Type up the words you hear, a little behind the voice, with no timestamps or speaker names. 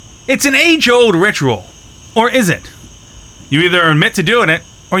It's an age-old ritual. Or is it? You either admit to doing it,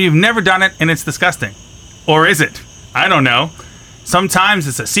 or you've never done it and it's disgusting. Or is it? I don't know. Sometimes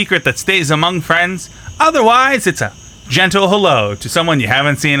it's a secret that stays among friends. Otherwise, it's a gentle hello to someone you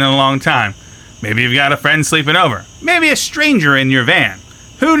haven't seen in a long time. Maybe you've got a friend sleeping over. Maybe a stranger in your van.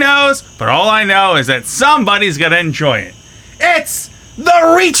 Who knows? But all I know is that somebody's gonna enjoy it. It's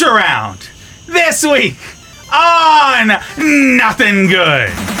the Reach Around! This week on Nothing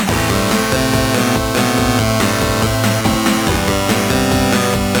Good!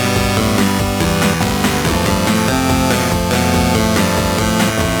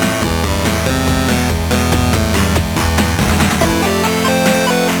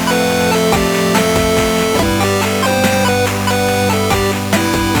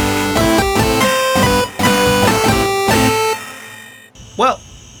 Well,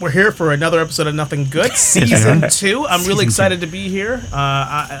 we're here for another episode of Nothing Good, Season 2. I'm really excited to be here.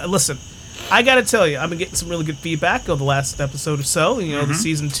 Listen, I got to tell you, I've been getting some really good feedback of the last episode or so. You know, the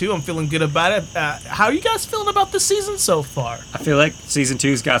Season 2, I'm feeling good about it. How are you guys feeling about this season so far? I feel like Season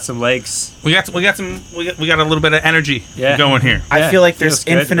 2's got some legs. We got a little bit of energy going here. I feel like there's feels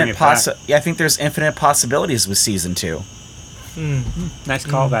good. Bring infinite it back. I think there's infinite possibilities with Season 2. Nice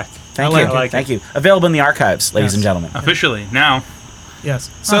callback. Thank you. Available in the archives, ladies and gentlemen. Officially, now.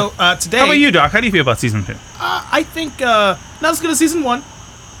 Yes. So, today... How about you, Doc? How do you feel about Season 2? I think not as good as Season 1.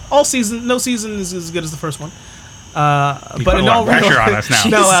 No season is as good as the first one. But in all pressure on us now.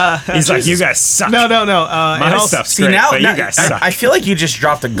 No, He's like, you guys suck. No. My stuff's See, great, now, but you guys suck. I feel like you just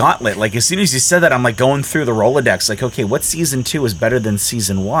dropped a gauntlet. Like, as soon as you said that, I'm like going through the Rolodex. Like, okay, what Season 2 is better than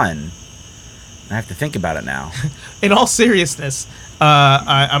Season 1? I have to think about it now. In all seriousness,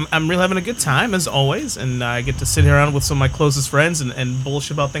 I'm really having a good time, as always, and I get to sit around with some of my closest friends and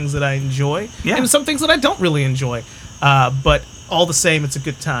bullshit about things that I enjoy, and some things that I don't really enjoy. But all the same, it's a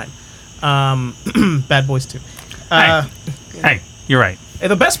good time. Bad Boys 2. Hey, you're right.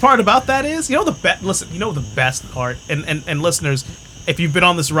 And the best part about that is, the best part, and listeners, if you've been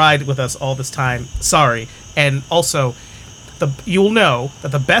on this ride with us all this time, sorry. And also, you'll know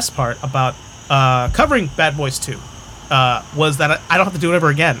that the best part about covering Bad Boys 2 was that I don't have to do it ever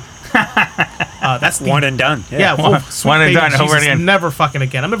again. That's one and done. Yeah, one and done. Over again. Never fucking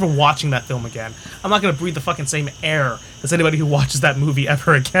again. I'm never watching that film again. I'm not gonna breathe the fucking same air as anybody who watches that movie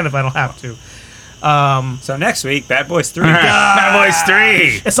ever again if I don't have to. So next week, Bad Boys 3. Bad Boys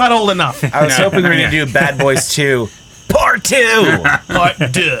 3. It's not old enough. I was hoping we were going to do Bad Boys 2 Part 2. Part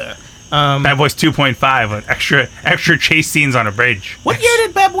 2. Bad Boys 2.5 with extra chase scenes on a bridge. What year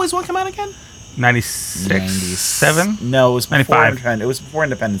did Bad Boys 1 come out again? 96? 7? No, it was before 95. It was before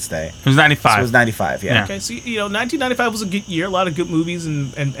Independence Day. It was 95. So it was 95, yeah. Okay, so 1995 was a good year. A lot of good movies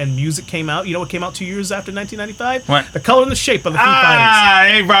and music came out. You know what came out 2 years after 1995? What? The Color and the Shape of the Foo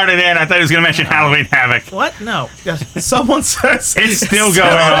Fighters. He brought it in. I thought he was going to mention Halloween Havoc. What? No. Someone says It's still going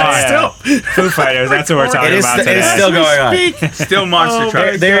on. Foo Fighters, that's what we're talking about today. It is still going on. Still Monster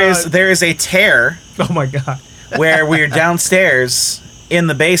Truck. There is a tear Oh my god. where we are downstairs in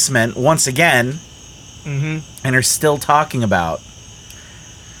the basement once again and are still talking about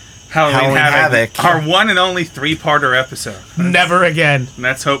Halloween Havoc. Our one and only 3-parter episode. Never again.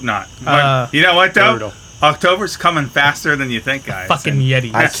 Let's hope not. But you know what, though? Brutal. October's coming faster than you think, guys. Fucking And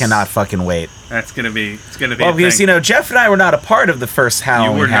Yeti. I cannot fucking wait. It's gonna be Well, a because thing. Jeff and I were not a part of the first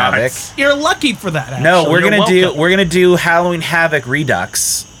Halloween were not. Havoc. You're lucky for that. Actually. No, we're You're gonna do Halloween Havoc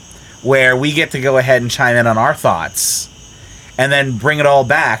Redux, where we get to go ahead and chime in on our thoughts, and then bring it all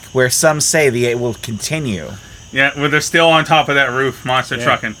back. Where some say it will continue. Yeah, well, they're still on top of that roof, monster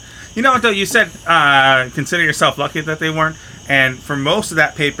trucking. You know what, though? You said consider yourself lucky that they weren't. And for most of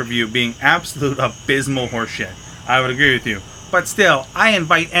that pay-per-view being absolute abysmal horseshit, I would agree with you. But still, I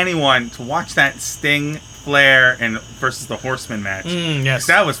invite anyone to watch that Sting, Flair, and versus the Horseman match. Yes.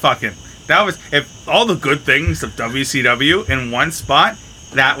 That was if all the good things of WCW in one spot,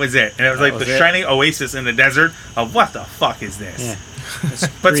 that was it. And it was like the shining oasis in the desert of what the fuck is this? Yeah.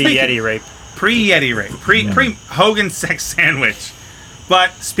 But Pre-Yeti rape. Pre-Yeti rape. Pre-Hogan sex sandwich.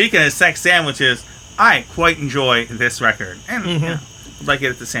 But speaking of sex sandwiches, I quite enjoy this record. And I'd like it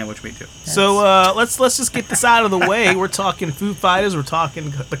at the sandwich meat too. So let's just get this out of the way. We're talking Foo Fighters. We're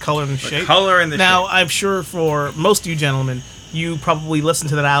talking the Color and the Shape. Color and the Now, Shape. I'm sure for most of you gentlemen, you probably listened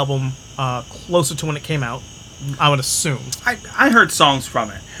to that album closer to when it came out. I would assume. I heard songs from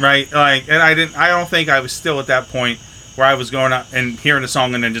it, right? Like, and I don't think I was still at that point where I was going up and hearing a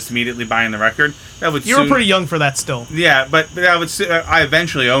song and then just immediately buying the record. You were pretty young for that still. Yeah, but I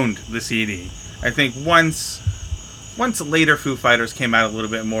eventually owned the CD. I think once once later Foo Fighters came out a little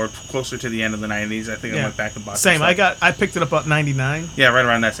bit more closer to the end of the 90s, I think I went back and bought Same. some stuff. I picked it up about 99. Yeah, right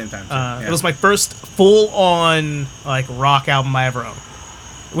around that same time. Too. Yeah. It was my first full-on like rock album I ever owned,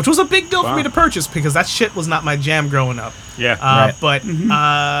 which was a big deal for me to purchase because that shit was not my jam growing up. Yeah. Right. But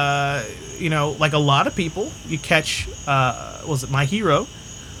you know, like a lot of people, you catch was it My Hero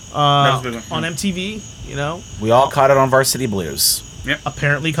That was a big one. on MTV? You know, We all caught it on Varsity Blues.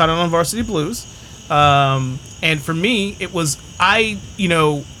 apparently caught it on Varsity Blues. And for me, it was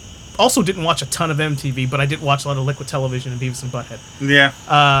also didn't watch a ton of MTV, but I did watch a lot of Liquid Television and Beavis and Butthead. Yeah.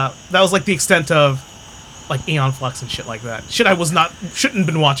 That was like the extent of like Aeon Flux and shit like that. Shit I shouldn't have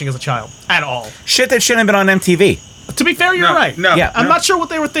been watching as a child at all. Shit that shouldn't have been on MTV. To be fair, you're No, right. no, Yeah. I'm not sure what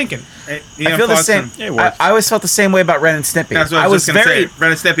they were thinking. I feel the same. It works. I always felt the same way about Ren and Stimpy. That's what I was just gonna say.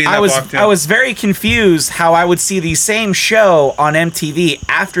 Ren and Stimpy in I that was block, too. I was very confused how I would see the same show on MTV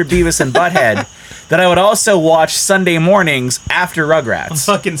after Beavis and Butthead that I would also watch Sunday mornings after Rugrats.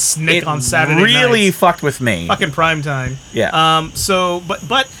 Fucking Snick It on Saturday really nights. fucked with me. Fucking prime time. Yeah.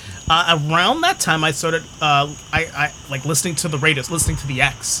 But around that time, I started I like listening to the radio, listening to the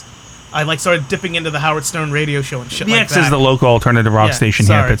X. I like started dipping into the Howard Stern radio show and shit The like X that. is the local alternative rock Yeah, station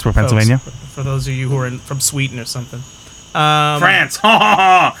here in sorry, Pittsburgh, folks, Pennsylvania. for those of you who are from Sweden or something. France.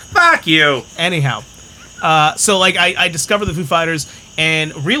 Fuck you. Anyhow, so like I discovered the Foo Fighters,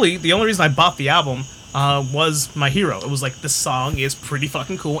 and really the only reason I bought the album was My Hero. It was like, this song is pretty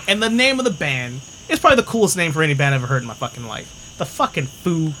fucking cool, and the name of the band is probably the coolest name for any band I've ever heard in my fucking life. The fucking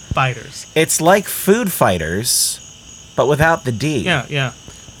Foo Fighters. It's like Food Fighters, but without the D. Yeah.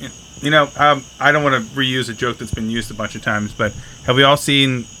 You know, I don't want to reuse a joke that's been used a bunch of times, but have we all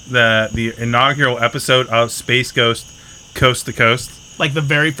seen the inaugural episode of Space Ghost Coast to Coast? Like the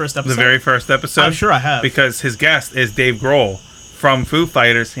very first episode. The very first episode? I'm sure I have. Because his guest is Dave Grohl from Foo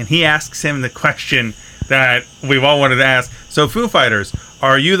Fighters, and he asks him the question that we've all wanted to ask. So, Foo Fighters,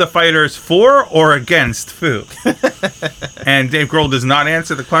 are you the fighters for or against Foo? And Dave Grohl does not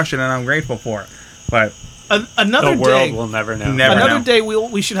answer the question, and I'm grateful for it. But Another The day. world will never know. Never Another know. day,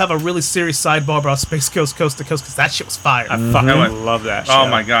 we should have a really serious sidebar about Space Ghost Coast to Coast, because that shit was fire. I fucking what? love that show. Oh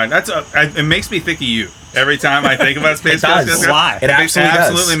my god, it makes me think of you every time I think about Space It Ghost. does. Why? It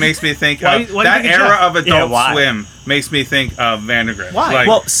absolutely does. makes me think Why of do you that think of era Jeff? of Adult why? Swim. Makes me think of Vandergrift. Why? Like,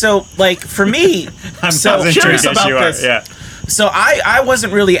 Well, so like for me, I'm so curious concentrated as about you are. this. Yeah. So I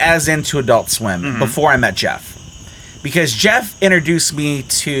wasn't really as into Adult Swim before I met Jeff, because Jeff introduced me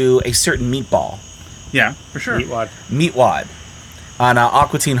to a certain meatball, yeah, for sure. Meatwad, on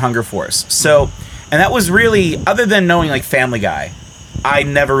Aqua Teen Hunger Force. So, and that was really, other than knowing like Family Guy, I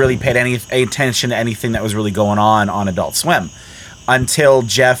never really paid any attention to anything that was really going on Adult Swim until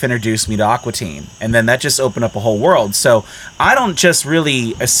Jeff introduced me to Aqua Teen, and then that just opened up a whole world. So I don't just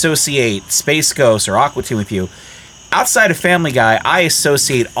really associate Space Ghost or Aqua Teen with you. Outside of Family Guy, I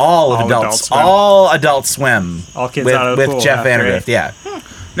associate all Adult Swim. all Adult Swim, All kids with, out of the with pool Jeff after Vandergrift. it. Yeah,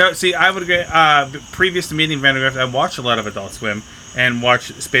 No, see, I would agree. Previous to meeting Vandergrift, I watched a lot of Adult Swim and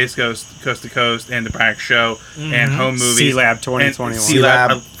watched Space Ghost Coast to Coast and The Brak Show and home movies. C-Lab 2021.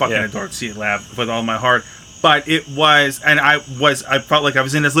 C-Lab, I C-Lab. fucking Yeah. adored C-Lab with all my heart. But it was, and I felt like I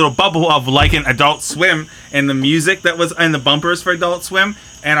was in this little bubble of liking Adult Swim and the music that was in the bumpers for Adult Swim,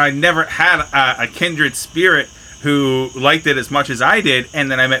 and I never had a kindred spirit who liked it as much as I did. And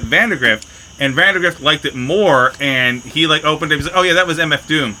then I met Vandergrift, and Vandergrift liked it more, and he like opened it. He was like, "Oh yeah, that was MF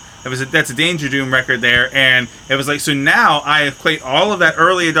Doom. That's a Danger Doom record there." And it was like, so now I equate all of that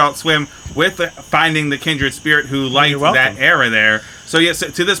early Adult Swim with finding the kindred spirit who liked welcome. that era there. So yes,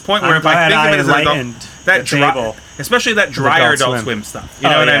 to this point where I'm if I glad think of it as an enlightened adult, that the table especially that drier Adult Adult Swim. Swim stuff. You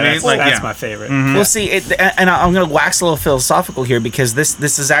know what I mean? That's my favorite. Well, see, and I'm going to wax a little philosophical here, because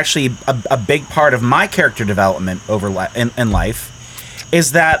this is actually a big part of my character development in life,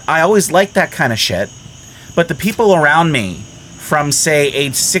 is that I always liked that kind of shit, but the people around me from, say,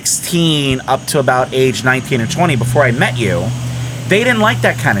 age 16 up to about age 19 or 20 before I met you, they didn't like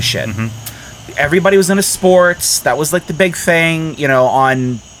that kind of shit. Everybody was into sports. That was like the big thing, you know,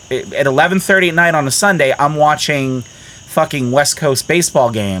 at 11:30 at night on a Sunday, I'm watching fucking West Coast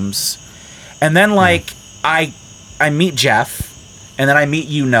baseball games. And then like I meet Jeff, and then I meet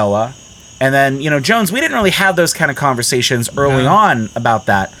you, Noah, and then, you know, Jones. We didn't really have those kind of conversations early on about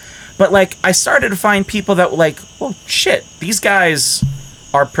that. But like I started to find people that were like, well, shit, these guys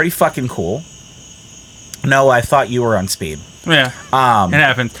are pretty fucking cool. No, I thought you were on speed. Yeah. It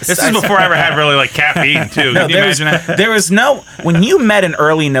happens. This is before I ever had really like caffeine too. No, Can you imagine that? there was no, when you met an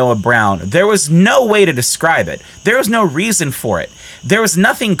early Noah Brown, there was no way to describe it. There was no reason for it. There was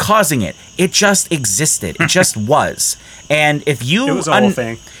nothing causing it. It just existed. It just was. And if you It was a whole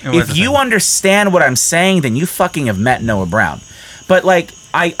thing. if you understand what I'm saying, then you fucking have met Noah Brown. But like,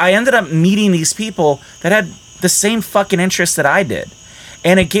 I ended up meeting these people that had the same fucking interests that I did.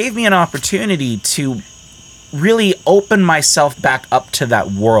 And it gave me an opportunity to really open myself back up to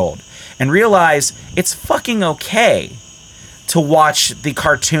that world and realize it's fucking okay to watch the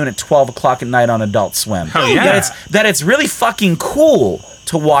cartoon at 12 o'clock at night on Adult Swim. Oh, yeah. That it's really fucking cool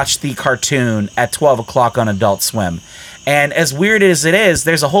to watch the cartoon at 12 o'clock on Adult Swim. And as weird as it is,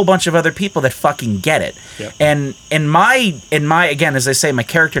 there's a whole bunch of other people that fucking get it. Yep. And in my again, as I say, my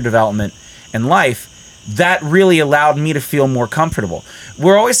character development in life, that really allowed me to feel more comfortable.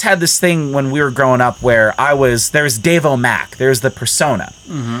 We always had this thing when we were growing up where there was Dave O'Mac, there's the persona.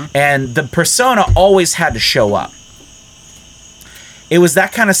 And the persona always had to show up. It was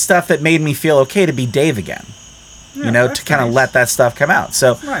that kind of stuff that made me feel okay to be Dave again. To kind of let that stuff come out.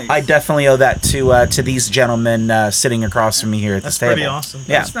 So nice. I definitely owe that to these gentlemen sitting across from me here at That's this table. pretty awesome.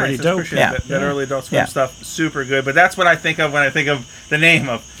 Yeah. That's pretty nice. dope. I appreciate Yeah. that early Adult Swim Yeah. stuff. Super good. But that's what I think of when I think of the name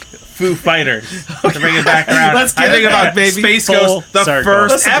of Foo Fighters. To bring it back around. Let's get I think it about back, baby. Space Full Ghost, the circle.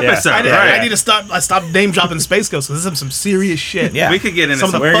 first Listen, yeah. episode. I right. need to stop name dropping Space Ghost because this is some serious shit. Yeah. We could get into Some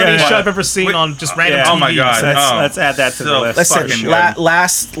of the We're funniest gonna- shit I've ever seen on just random Yeah. TV. Oh my God. So let's add that to the So list. Listen, fucking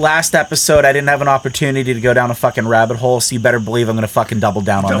good. last episode, I didn't have an opportunity to go down a fucking rabbit hole, so you better believe I'm going to fucking double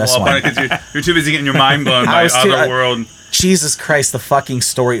down on Double this up on one. it because you're too busy getting your mind blown I by was too- Otherworld. Jesus Christ, the fucking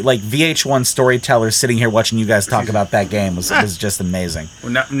story, like VH1 storytellers sitting here watching you guys talk about that game was just amazing.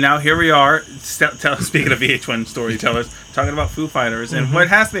 Well, now here we are. Speaking of VH1 storytellers, talking about Foo Fighters and what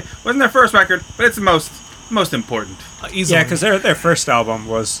has to be wasn't their first record, but it's the most important. Easily. Yeah, because their first album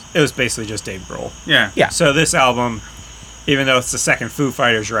was basically just Dave Grohl. Yeah. Yeah. So this album, even though it's the second Foo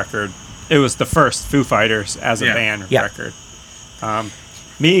Fighters record, it was the first Foo Fighters as a Yeah. band Yeah. record.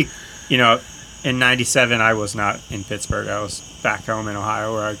 In '97, I was not in Pittsburgh. I was back home in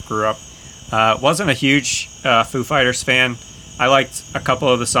Ohio where I grew up. Wasn't a huge Foo Fighters fan. I liked a couple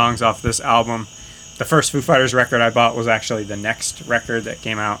of the songs off this album. The first Foo Fighters record I bought was actually the next record that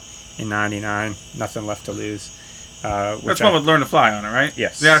came out in '99, Nothing Left to Lose. That's one with Learn to Fly on it, right?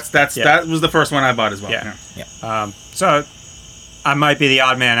 Yes. That was the first one I bought as well. Yeah. So I might be the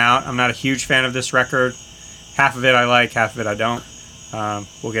odd man out. I'm not a huge fan of this record. Half of it I like, half of it I don't.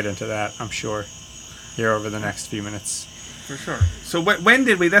 We'll get into that, I'm sure, here over the next few minutes. For sure. So when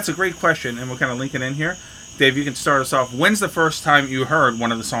did we? That's a great question, and we'll kind of link it in here. Dave, you can start us off. When's the first time you heard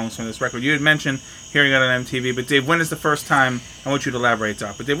one of the songs from this record? You had mentioned hearing it on MTV, but Dave, when is the first time? I want you to elaborate,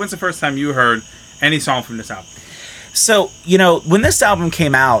 Doc. But Dave, when's the first time you heard any song from this album? So, when this album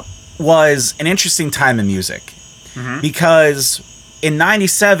came out was an interesting time in music because in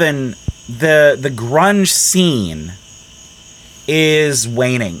 '97, the grunge scene is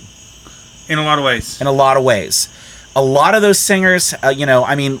waning In a lot of ways. in a lot of ways. A lot of those singers,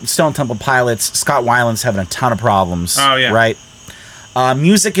 Stone Temple Pilots, Scott Weiland's having a ton of problems. Oh, yeah. Right?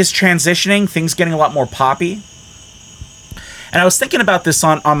 Music is transitioning, things getting a lot more poppy. And I was thinking about this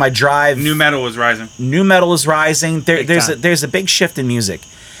on my drive. New metal was rising. New metal is rising. There's a big shift in music.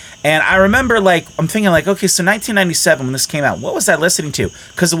 And I remember, I'm thinking, okay, so 1997, when this came out, what was I listening to?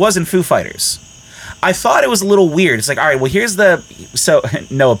 Because it wasn't Foo Fighters. I thought it was a little weird. It's like, all right, well, so,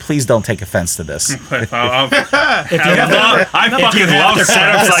 Noah, please don't take offense to this. I fucking love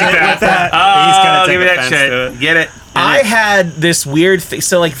setups like that. He's gonna take give me that offense shit. to it. Get it. I had this weird thing.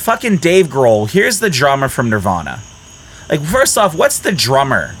 So, fucking Dave Grohl, here's the drummer from Nirvana. First off, what's the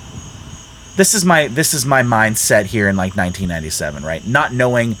drummer? This is my mindset here in 1997, right? Not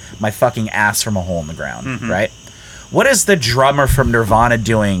knowing my fucking ass from a hole in the ground, right? What is the drummer from Nirvana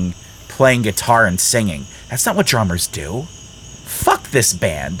doing playing guitar and singing? That's not what drummers do. Fuck this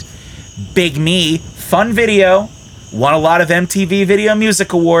band. Big Me, fun video, won a lot of MTV Video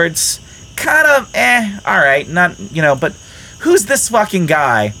Music Awards. Kind of all right, not, but who's this fucking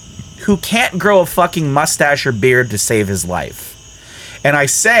guy who can't grow a fucking mustache or beard to save his life? And I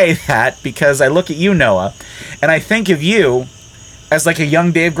say that because I look at you, Noah, and I think of you as a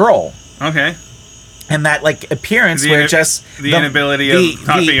young Dave Grohl. Okay. And that appearance where just the inability of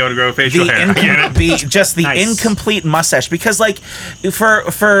not being able to grow facial hair. Nice. Incomplete mustache. Because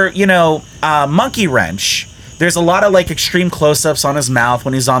for Monkey Wrench, there's a lot of extreme close-ups on his mouth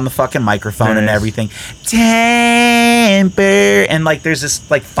when he's on the fucking microphone and everything. Temper, and there's this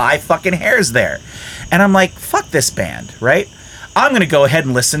 5 fucking hairs there. And I'm like, fuck this band, right? I'm gonna go ahead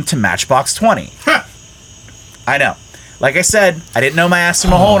and listen to Matchbox 20. I know. Like I said, I didn't know my ass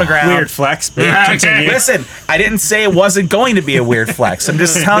from a hole in the ground. Weird flex, but Okay. continue. Listen, I didn't say it wasn't going to be a weird flex. I'm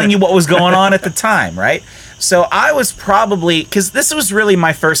just telling you what was going on at the time, right? So I was probably, because this was really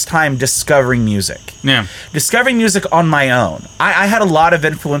my first time discovering music. Yeah. Discovering music on my own. I had a lot of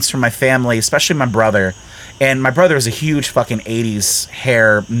influence from my family, especially my brother. And my brother is a huge fucking 80s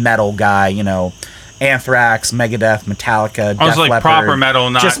hair metal guy, you know, Anthrax, Megadeth, Metallica, I was Def like Leppard. proper metal,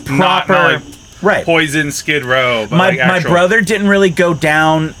 not just not proper, like right. Poison, Skid Row. But My like my actual- brother didn't really go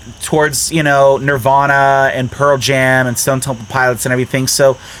down towards, you know, Nirvana and Pearl Jam and Stone Temple Pilots and everything.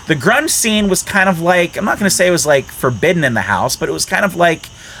 So the grunge scene was kind of like, I'm not going to say it was like forbidden in the house, but it was kind of like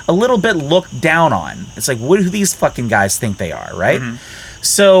a little bit looked down on. It's like, what do these fucking guys think they are, right?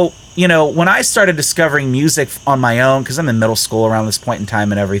 So, you know, when I started discovering music on my own, because I'm in middle school around this point in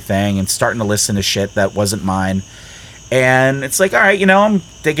time and everything, and starting to listen to shit that wasn't mine, and it's like, all right, you know, I'm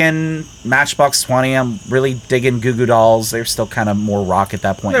digging Matchbox 20. I'm really digging Goo Goo Dolls. They're still kind of more rock at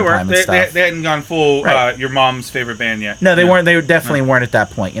that point They in were. time and They stuff. hadn't gone full Right. your mom's favorite band yet. No, they Yeah. weren't. They definitely weren't at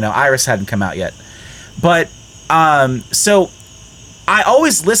that point. You know, Iris hadn't come out yet. But so I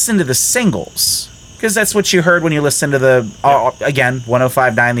always listened to the singles because that's what you heard when you listened to the again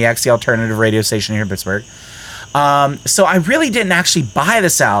 105.9, the X, the alternative radio station here in Pittsburgh. So I really didn't actually buy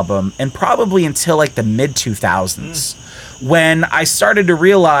this album, and probably until like the mid 2000s. When I started to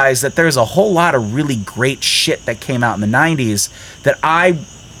realize that there's a whole lot of really great shit that came out in the 90s that I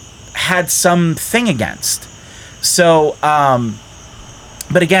had some thing against. So,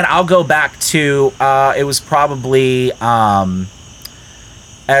 but again, I'll go back to, it was probably,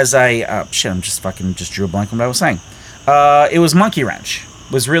 as I, shit, I'm just drew a blank on what I was saying. It was Monkey Wrench.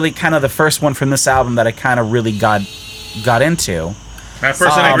 Was really kind of the first one from this album that I kind of really got into. That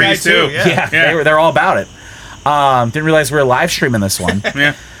person agrees guy too, too. yeah. Yeah. They're all about it. Didn't realize we were live streaming this one.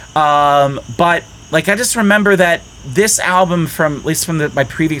 Yeah. But like I just remember that this album, from at least from my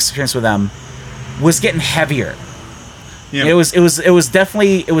previous experience with them, was getting heavier. Yeah. It was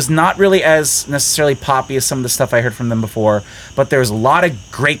definitely, it was not really as necessarily poppy as some of the stuff I heard from them before, but there was a lot of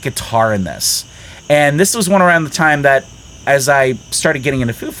great guitar in this. And this was one around the time that, as I started getting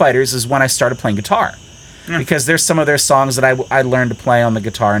into Foo Fighters, is when I started playing guitar. Because there's some of their songs that I learned to play on the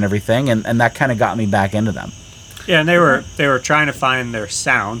guitar and everything, and that kind of got me back into them. Yeah, and they were trying to find their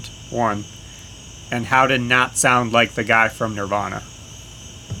sound, one, and how to not sound like the guy from Nirvana,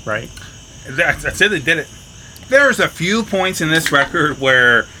 right? That's it. They did it. There's a few points in this record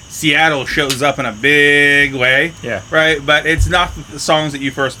where Seattle shows up in a big way. Yeah. Right, but it's not the songs that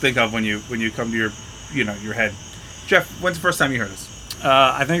you first think of when you come to your head. Jeff, when's the first time you heard this?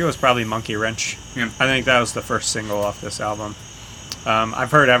 I think it was probably Monkey Wrench. Yeah. I think that was the first single off this album.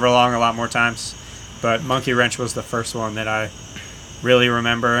 I've heard Everlong a lot more times, but Monkey Wrench was the first one that I really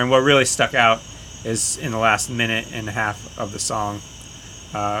remember. And what really stuck out is in the last minute and a half of the song,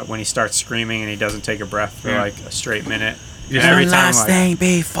 when he starts screaming and he doesn't take a breath for like a straight minute. Yeah. And every One time, last like, thing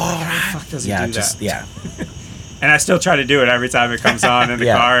before how the fuck does he do that? yeah. And I still try to do it every time it comes on in the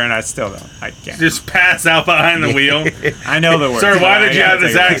Yeah. car, and I still don't. I can't. Just pass out behind the wheel. I know the words. Sir, but why I did you gotta have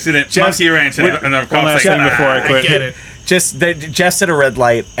this take a break. accident? Monkey Wrench. And the one last cop's like, thing before I "Ah." quit. I get it. Jeff's at a red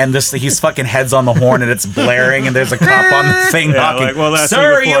light, and he's fucking heads on the horn, and it's blaring, and there's a cop on the thing Yeah, knocking. like, well, that's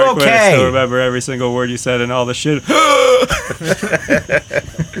Sir, are you before I quit, I still okay? remember every single word you said and all the shit.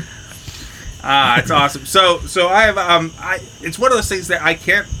 It's awesome. So I have it's one of those things that I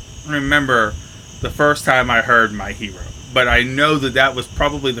can't remember the first time I heard My Hero, but I know that was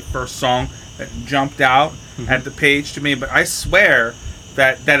probably the first song that jumped out at the page to me. But I swear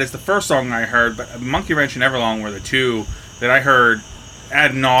that is the first song I heard. But Monkey Wrench and Everlong were the two that I heard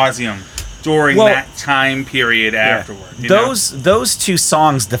ad nauseum during Well, that time period afterward. you know? Those two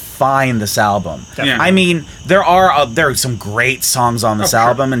songs define this album. Yeah. I mean, there are some great songs on this Oh, sure.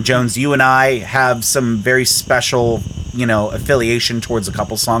 album, and Jones, you and I have some very special, affiliation towards a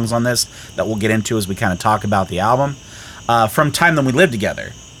couple songs on this that we'll get into as we kind of talk about the album from time that we lived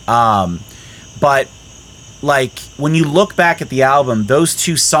together. But like when you look back at the album, those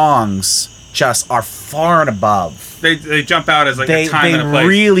two songs just are far and above. They jump out as like They a time and a place.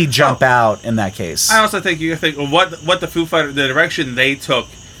 really jump out in that case. I also think you think of what the Foo Fighters, the direction they took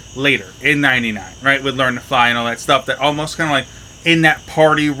later in '99, right, with Learn to Fly and all that stuff, that almost kind of like in that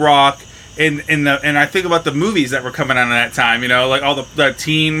party rock, and I think about the movies that were coming out at that time, like all the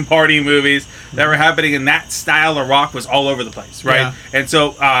teen party movies that were happening, and that style of rock was all over the place, right? Yeah. And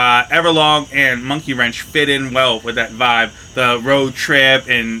so Everlong and Monkey Wrench fit in well with that vibe, the road trip,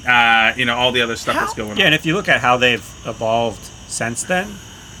 and all the other stuff that's going on. Yeah, and if you look at how they've evolved since then,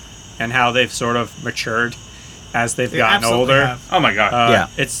 and how they've sort of matured as they've They gotten absolutely older, have. Oh my god. Yeah.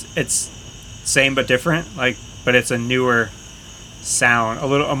 it's same but different. Like but it's a newer sound,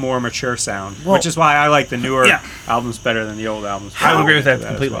 a more mature sound, Well- which is why I like the newer Yeah. albums better than the old albums. I would agree with that as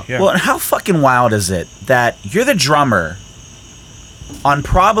completely. well. Yeah. Well, and how fucking wild is it that you're the drummer on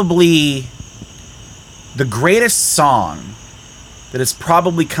probably the greatest song that has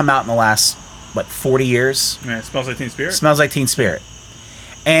probably come out in the last, 40 years? Yeah, it smells like Teen Spirit. Smells Like Teen Spirit.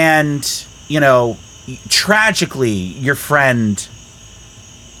 And, tragically, your friend,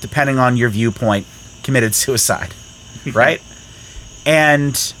 depending on your viewpoint, committed suicide, right?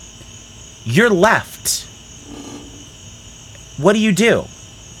 And you're left. What do you do?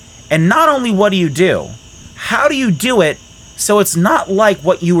 And not only what do you do, how do you do it so it's not like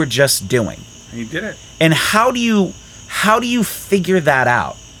what you were just doing? And you did it. And how do you figure that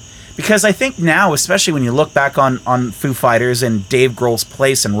out? Because I think now, especially when you look back on Foo Fighters and Dave Grohl's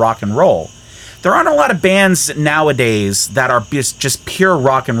place in rock and roll, there aren't a lot of bands nowadays that are just pure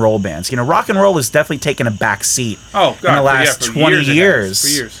rock and roll bands. Rock and roll has definitely taken a back seat Oh, God. in the last for 20 years. it years.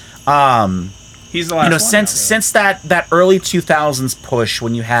 has. For years. Um, He's the last one. since that early 2000s push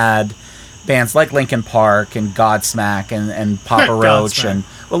when you had bands like Linkin Park and Godsmack and Papa Roach Godsmack. and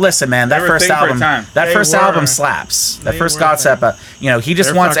listen, man, that They were a first thing for a album, time. They first were. album slaps. That They first were a thing. Godsmack, he just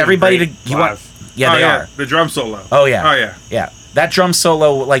They're wants fucking everybody great to. live. Yeah, oh, they yeah. are. The drum solo. Oh yeah. Oh, yeah. Yeah, that drum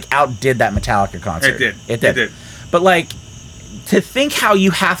solo outdid that Metallica concert. It did. It did. It did. But to think how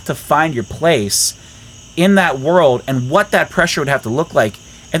you have to find your place in that world and what that pressure would have to look like,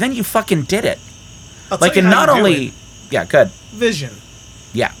 and then you fucking did it. I'll tell you And how not you do only, it. yeah, good, Vision.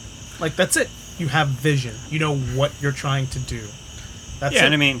 yeah. That's it. You have vision. You know what you're trying to do. That's Yeah, it.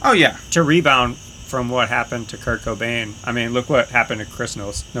 and I mean, Oh, yeah. to rebound from what happened to Kurt Cobain, I mean, look what happened to Chris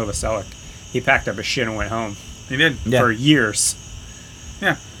Novoselic. He packed up his shit and went home He did. Yeah. for years.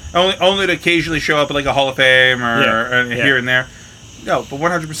 Yeah. Only to occasionally show up at like a Hall of Fame or Yeah. here and there. No, but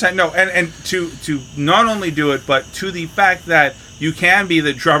 100% no. And to not only do it, but to the fact that you can be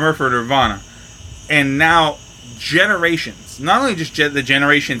the drummer for Nirvana, and now generations, not only just the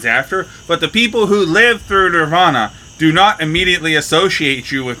generations after, but the people who lived through Nirvana do not immediately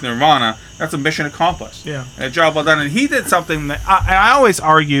associate you with Nirvana. That's a mission accomplished. Yeah. And a job well done. And he did something that I always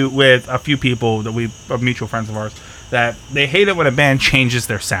argue with a few people that we are mutual friends of ours, that they hate it when a band changes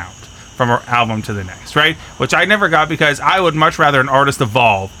their sound from an album to the next, right? Which I never got, because I would much rather an artist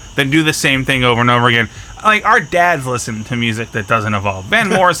evolve than do the same thing over and over again. Like, our dads listen to music that doesn't evolve. Van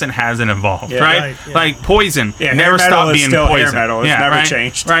Morrison hasn't evolved, Yeah. right? Right, yeah. Like Poison Yeah, never hair metal stopped is being still hair Poison. metal. It's yeah, never right?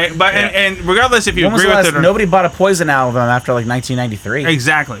 changed. Right, but Yeah. and regardless if you When was agree the with last, it or nobody bought a Poison album after 1993.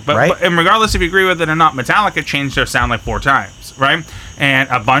 Exactly. But, Right? and regardless if you agree with it or not, Metallica changed their sound like 4 times, right? And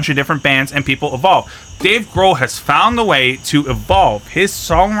a bunch of different bands and people evolve. Dave Grohl has found a way to evolve his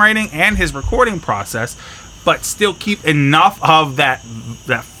songwriting and his recording process, but still keep enough of that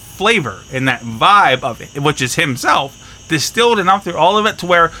flavor and that vibe of it, which is himself, distilled enough through all of it to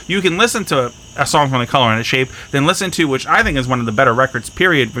where you can listen to a song from The Color and the Shape, then listen to, which I think is one of the better records,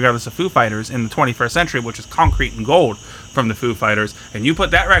 period, regardless of Foo Fighters, in the 21st century, which is Concrete and Gold from the Foo Fighters. And you put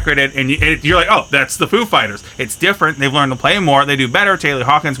that record in, and you're like, oh, that's the Foo Fighters. It's different. They've learned to play more. They do better. Taylor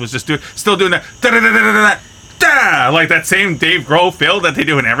Hawkins was just still doing that. Da-da-da-da-da-da, like that same Dave Grohl feel that they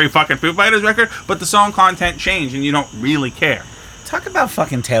do in every fucking Foo Fighters record, but the song content changed, and you don't really care. Talk about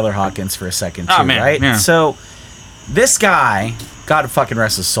fucking Taylor Hawkins for a second, too, Oh, man, right? yeah. So, this guy, God fucking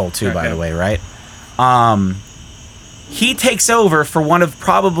rest his soul, too, by Okay. the way, right? He takes over for one of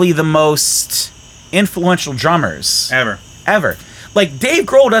probably the most influential drummers Ever. Like, Dave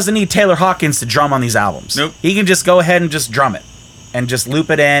Grohl doesn't need Taylor Hawkins to drum on these albums. Nope. He can just go ahead and just drum it and just loop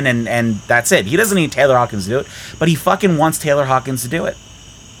it in, and that's it. He doesn't need Taylor Hawkins to do it, but he fucking wants Taylor Hawkins to do it.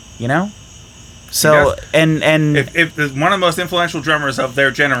 You know? So, does. and If one of the most influential drummers of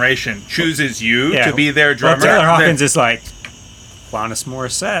their generation chooses you Yeah. to be their Well, drummer, Taylor then- Hawkins is like Alanis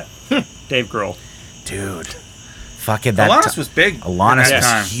Morissette, Dave Grohl. dude, fucking that. Alanis was big. Alanis at that was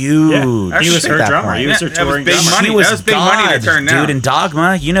time. huge. Yeah. He was at her that drummer. point. He was her Yeah, that was touring big drummer. money. She was That was big money to God, turn down. dude. In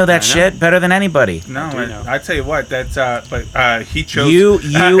Dogma, you know that I know. shit better than anybody. No, I do know. I tell you what, that's but he chose. You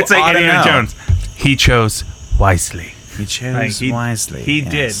it's like oughta Indiana know. Jones. He chose wisely. He chose Like, he- wisely. He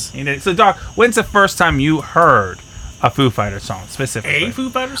yes. did. He did. So, Doc, when's the first time you heard a Foo Fighters song specifically? A Foo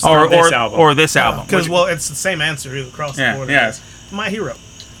Fighters or song? this album. or this album? Because, Which- well, it's the same answer across the Yeah, board. yes. My Hero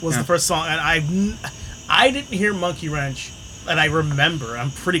was Yeah. the first song, and I didn't hear Monkey Wrench, and I remember,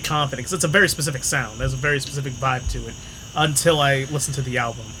 I'm pretty confident, because it's a very specific sound. There's a very specific vibe to it, until I listened to the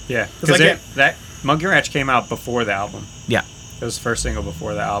album. Yeah, 'Cause because I get- that Monkey Wrench came out before the album. Yeah. It was the first single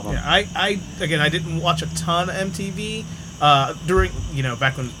before the album. Yeah, I didn't watch a ton of MTV during,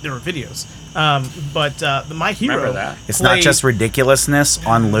 back when there were videos. But the My Hero. Remember that? It's not played- just ridiculousness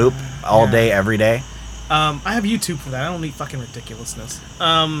on loop all day, every day. I have YouTube for that. I don't need fucking ridiculousness.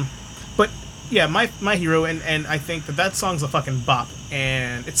 But yeah, my hero, and I think that song's a fucking bop,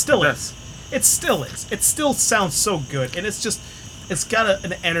 and it still is. It still is. It still sounds so good, and it's got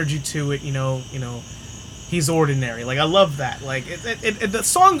an energy to it. You know. He's ordinary. Like, I love that. Like, the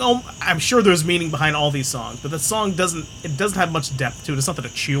song, I'm sure there's meaning behind all these songs, but the song doesn't have much depth to it. It's something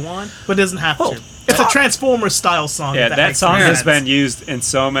to chew on, but it doesn't have to. It's a Transformers style song. Yeah, if that makes song sense. has been used in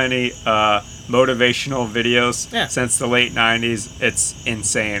so many motivational videos since the late 90s. It's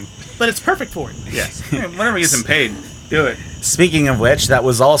insane. But it's perfect for it. Yes. Whenever he gets him paid, do it. Speaking of which, that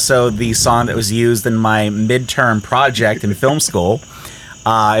was also the song that was used in my midterm project in film school.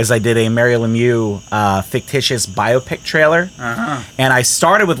 As I did a Mary Lemieux fictitious biopic trailer, and I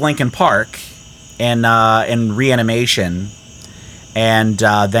started with Linkin Park in Reanimation, and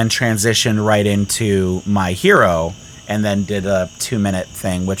then transitioned right into My Hero, and then did a 2-minute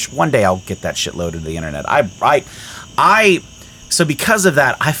thing, which one day I'll get that shit loaded to the internet. So because of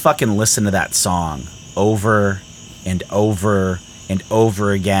that, I fucking listen to that song over and over and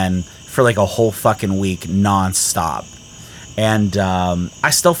over again for like a whole fucking week nonstop. And I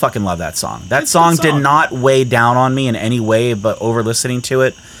still fucking love that song. That song did not weigh down on me in any way, but over listening to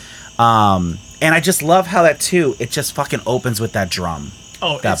it. And I just love how that too, it just fucking opens with that drum.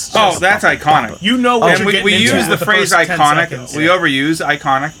 Oh, that's iconic. You know what And you're we getting use into the with phrase first 10 iconic. seconds. We overuse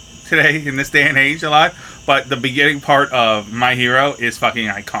iconic today in this day and age a lot, but the beginning part of My Hero is fucking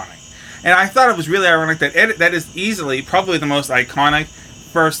iconic. And I thought it was really ironic that is easily probably the most iconic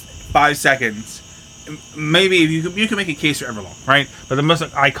first 5 seconds. Maybe you can make a case for Everlong, right? But the most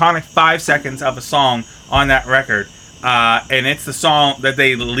iconic 5 seconds of a song on that record, and it's the song that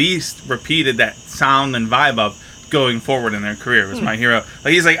they least repeated that sound and vibe of going forward in their career, was My Hero.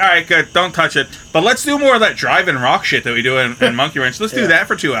 Like, he's like, all right, good, don't touch it, but let's do more of that drive and rock shit that we do in Monkey Wrench. Let's do that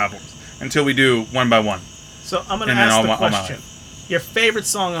for 2 albums until we do one by one. So I'm gonna And then ask all the my question: your favorite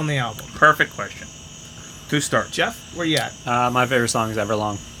song on the album? Perfect question. To start, Jeff, where you at? My favorite song is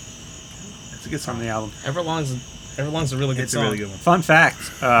Everlong it's a good song. from the album. Everlong's a really good It's song. a really good one. Fun fact: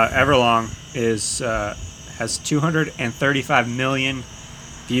 Everlong has 235 million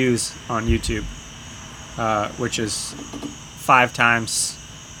views on YouTube, which is 5 times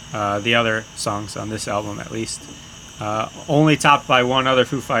the other songs on this album, at least. Only topped by one other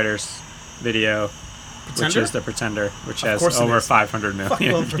Foo Fighters video, which Pretender? is The Pretender, which Of has course it over is. 500 million. Fuck,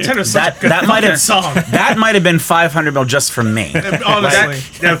 well, views. Pretender's such That a good that might have song. that might have been 500 mil just from me.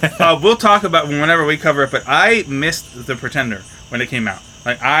 Honestly. We'll talk about whenever we cover it, but I missed The Pretender when it came out.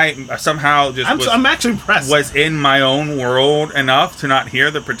 Like, I somehow just I'm actually impressed. was in my own world enough to not hear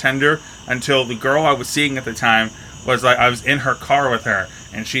The Pretender until the girl I was seeing at the time was like, I was in her car with her,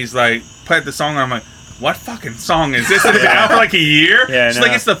 and she's like, played the song, and I'm like, what fucking song is this? It's been out for like a year. Yeah, She's no.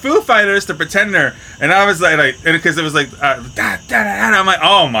 like, it's the Foo Fighters, The Pretender, and I was like, because it was like, da, da, da, da, and I'm like,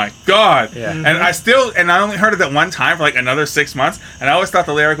 oh my god. Yeah. And I only heard it that one time for like another 6 months, and I always thought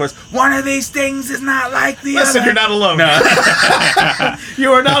the lyric was, one of these things is not like the Listen, other. you're not alone. No,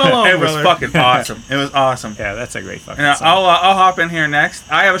 You are not alone, it was brother. fucking awesome. It was awesome. Yeah, that's a great fucking And song. I'll hop in here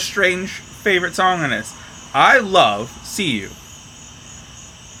next. I have a strange favorite song on this. I love See You.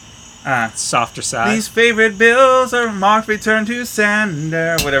 Softer side. These favorite bills are marked return to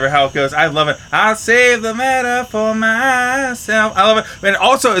sender. Whatever, how it goes. I love it. I'll save the matter for myself. I love it. And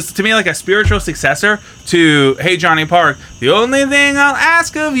also, it's to me like a spiritual successor to Hey Johnny Park. The only thing I'll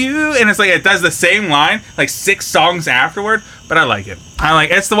ask of you. And it's like it does the same line like 6 songs afterward. But I like it.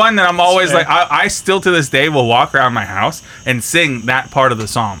 It's the one that I'm always like, I still to this day will walk around my house and sing that part of the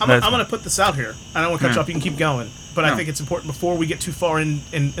song. I'm going to put this out here. I don't want to cut you off. You can keep going. But I No. think it's important before we get too far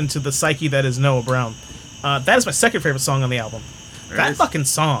into the psyche that is Noah Brown. That is my second favorite song on the album. There it That is. fucking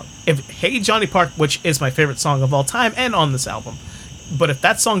song. If Hey Johnny Park, which is my favorite song of all time and on this album, but if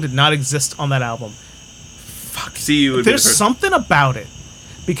that song did not exist on that album, See You would be there's the first. something about it.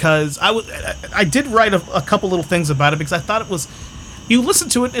 Because I did write a couple little things about it because I thought it was, you listen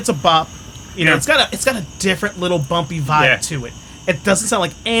to it, it's a bop. You know, Yeah. it's got a different little bumpy vibe Yeah. to it. It doesn't sound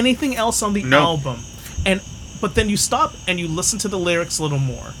like anything else on the No. album. But then you stop and you listen to the lyrics a little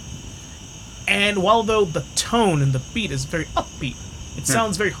more. And while though the tone and the beat is very upbeat, it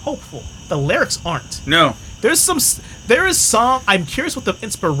sounds very hopeful. The lyrics aren't. No. There is some. I'm curious what the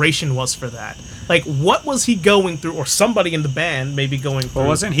inspiration was for that. Like, what was he going through, or somebody in the band maybe going through? Well,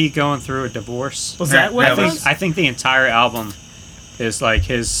 wasn't he going through a divorce? Was that what Yeah, it that was? I think the entire album is like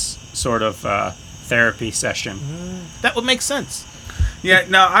his sort of therapy session. That would make sense. Yeah,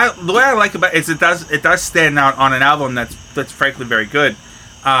 no. The way I like about it is it does stand out on an album that's frankly very good.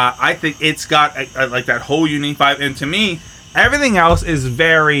 I think it's got like that whole unique vibe, and to me, everything else is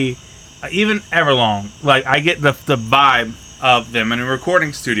very even Everlong, like I get the vibe of them in a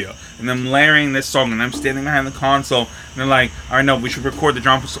recording studio and them layering this song, and I'm standing behind the console, and they're like, all right, no, we should record the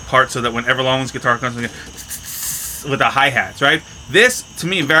drum part so that when Everlong's guitar comes in with the hi-hats, right? This, to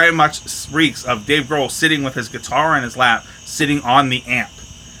me, very much reeks of Dave Grohl sitting with his guitar in his lap, sitting on the amp,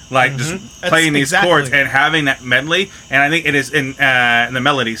 like just playing these chords and having that medley. And I think it is in the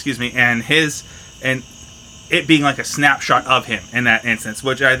melody, and it being like a snapshot of him in that instance,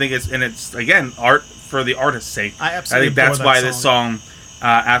 which I think is, and it's again art for the artist's sake. I think that's why this song,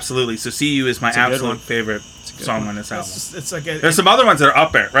 absolutely. So "See You" is my absolute favorite song on this album. It's like there's some other ones that are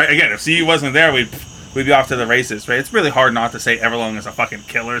up there, right? Again, if "See You" wasn't there, we'd be off to the races, right? It's really hard not to say Everlong is a fucking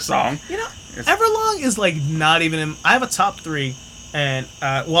killer song. You know, Everlong is like not even in. I have a top 3, and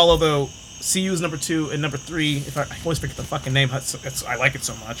while although "See You" is number 2 and number 3, if I always forget the fucking name, I like it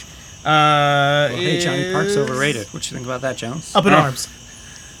so much. Hey, Johnny Park's overrated. What you think about that, Jones? Up in Arms.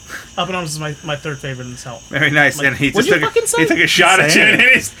 Up in Arms is my third favorite in this album. Very nice. Like, and he just took a shot at you,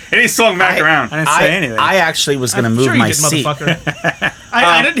 and he swung back around. I didn't say anything. I actually was going to move my seat.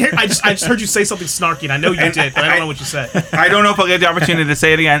 I didn't hear. I just heard you say something snarky, and I know you did, but I don't know what you said. I don't know if I'll get the opportunity to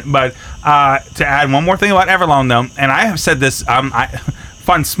say it again, but to add one more thing about Everlong, though, and I have said this.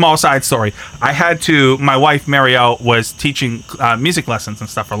 Fun small side story. My wife Marielle was teaching music lessons and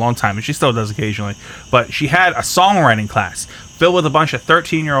stuff for a long time, and she still does occasionally. But she had a songwriting class filled with a bunch of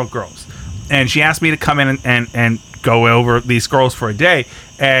 13-year-old girls, and she asked me to come in and go over these girls for a day.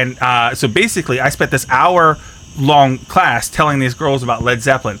 And so basically, I spent this hour-long class telling these girls about Led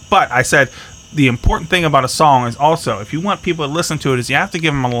Zeppelin. But I said the important thing about a song is also, if you want people to listen to it, is you have to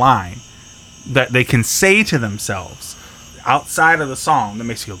give them a line that they can say to themselves outside of the song that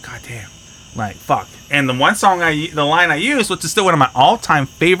makes you go, God damn, like fuck. And the one song the line I used, which is still one of my all-time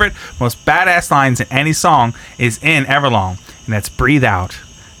favorite, most badass lines in any song, is in Everlong, and that's "Breathe out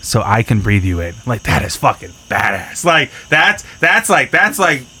so I can breathe you in." Like, that is fucking badass. Like that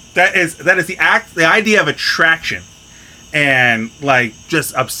is the idea of attraction and like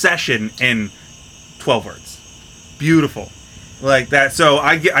just obsession in 12 words. Beautiful. Like that. So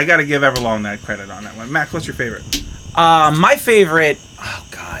I got to give Everlong that credit on that one. Max, what's your favorite? My favorite. Oh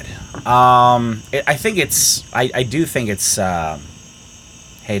God. I think it's. I do think it's.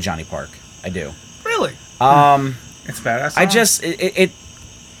 Hey, Johnny Park. I do. Really? It's badass. I just it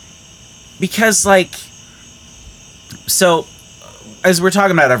because like. So, as we're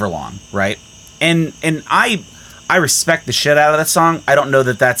talking about Everlong, right? And I respect the shit out of that song. I don't know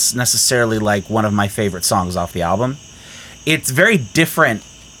that that's necessarily like one of my favorite songs off the album. It's very different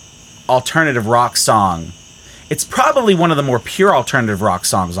alternative rock song. It's probably one of the more pure alternative rock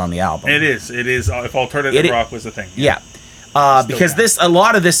songs on the album. It is. If alternative rock was the thing. Yeah. Because a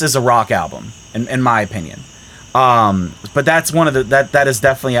lot of this is a rock album, in my opinion. But that's one of that is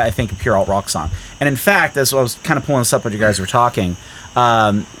definitely, I think, a pure alt rock song. And in fact, as I was kind of pulling this up when you guys were talking,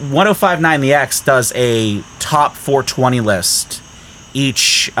 1059 The X does a top 420 list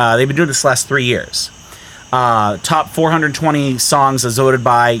each. They've been doing this the last 3 years. Top 420 songs as voted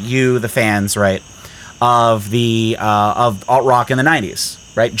by you, the fans, right? Of alt rock in the 90s,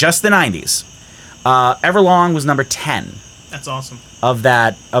 right? Just the 90s. Everlong was number 10. That's awesome. Of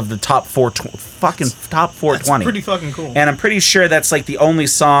the top 420, top 420. That's pretty fucking cool. And I'm pretty sure that's like the only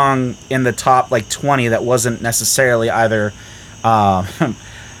song in the top like 20 that wasn't necessarily either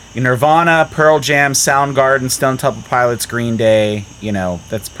Nirvana, Pearl Jam, Soundgarden, Stone Temple Pilots, Green Day. You know,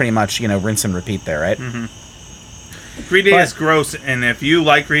 that's pretty much, rinse and repeat there, right? Mm-hmm. Green Day is gross, and if you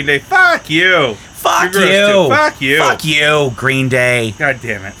like Green Day, fuck you. Fuck you. Fuck you. Fuck you, Green Day. God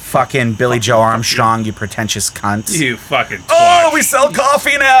damn it. Fucking Billy Joe Armstrong, you pretentious cunt. You fucking twat. Oh, we sell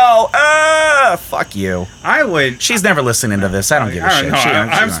coffee now. Fuck you. She's never listening to this. I don't give a shit.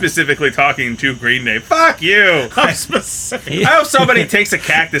 I'm specifically talking to Green Day. Fuck you. I'm specific. I hope somebody takes a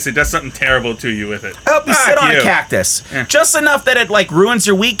cactus and does something terrible to you with it. I hope you sit on a cactus. Yeah. Just enough that it like ruins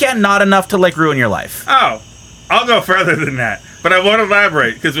your weekend, not enough to like ruin your life. Oh, I'll go further than that. But I want to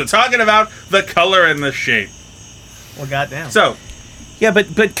elaborate, because we're talking about the color and the shape. Well, goddamn. So, yeah,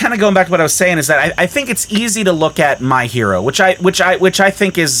 but kind of going back to what I was saying is that I think it's easy to look at My Hero, which I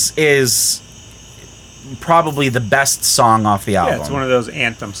think is probably the best song off the album. Yeah, it's one of those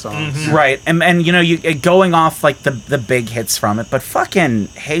anthem songs. Mm-hmm. Right, and you going off like the big hits from it, but fucking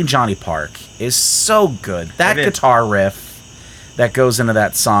Hey Johnny Park is so good. That guitar riff, that goes into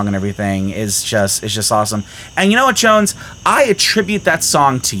that song and everything is just awesome. And you know what, Jones? I attribute that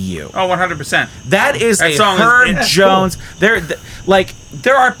song to you. Oh, 100%. That is That a song is- Herb yeah, Jones.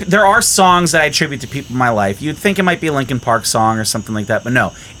 There are songs that I attribute to people in my life. You'd think it might be a Linkin Park song or something like that, but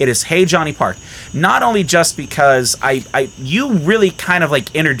no, it is "Hey Johnny Park." Not only just because you really kind of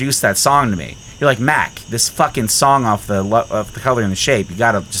like introduced that song to me. You're like, Mac, this fucking song off the Color and the Shape. You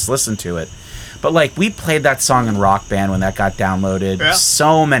gotta just listen to it. But like, we played that song in Rock Band when that got downloaded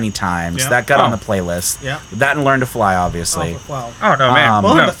so many times. Yeah. That got on Oh. the playlist. Yeah. That and Learn to Fly, obviously. Oh, wow. Oh, no, man.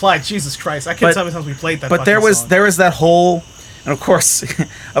 Well, No. the fly, Jesus Christ! I can't But- tell how many times we played that. But there fucking was song. that whole, and of course,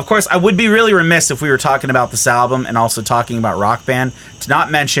 I would be really remiss if we were talking about this album and also talking about Rock Band to not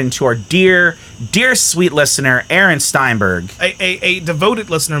mention to our dear sweet listener Aaron Steinberg, a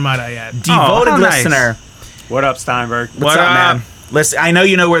devoted listener, might I add. devoted how nice. listener. What up, Steinberg? What's What up, up? man? Listen, I know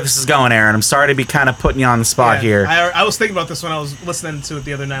you know where this is going, Aaron. I'm sorry to be kind of putting you on the spot Yeah, here. I was thinking about this when I was listening to it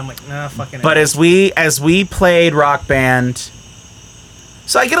the other night. I'm like, nah, fucking. But A. as we played Rock Band,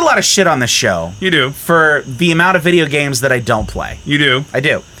 so I get a lot of shit on this show You do. for the amount of video games that I don't play. You do. I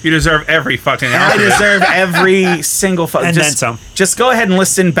do. You deserve every fucking And I ounce of it. deserve every single And then some. Just go ahead and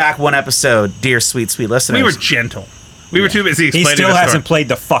listen back one episode, dear sweet listeners. We were gentle. We were too busy He explaining still the story. hasn't played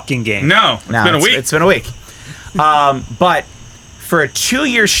the fucking game. No, it's No, been a week. It's been a week. But for a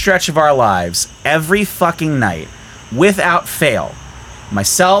 2-year stretch of our lives, every fucking night, without fail,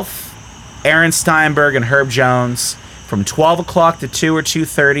 myself, Aaron Steinberg, and Herb Jones, from 12 o'clock to 2 or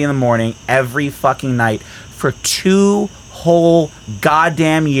 2:30 in the morning, every fucking night, for 2 whole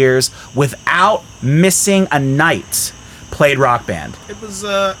goddamn years, without missing a night, played Rock Band. It was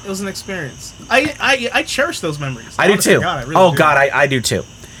an experience. I cherish those memories. I do Honest to too. God, I really Oh do. God, I do too.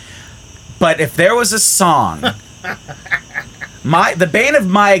 But if there was a song, the bane of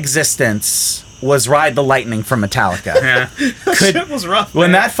my existence was "Ride the Lightning" from Metallica. Yeah. Shit was rough.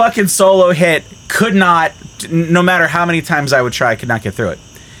 When man. that fucking solo hit, could not, no matter how many times I would try, I could not get through it.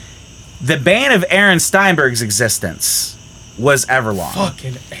 The bane of Aaron Steinberg's existence was Everlong.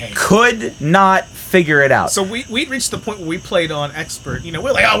 fucking A. Could not figure it out. So we reached the point where we played on expert. You know,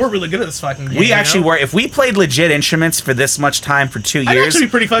 we're like, oh, we're really good at this fucking game. We you actually know? were. If we played legit instruments for this much time for 2 I'd years, actually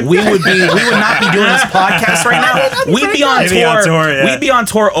be pretty fucking we good. would not be doing this podcast right now. We'd be on Maybe tour. on tour, yeah. We'd be on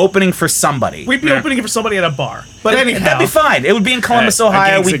tour opening for somebody. We'd be Yeah. opening it for somebody at a bar. But anyhow, That'd be fine. It would be in Columbus, Hey, a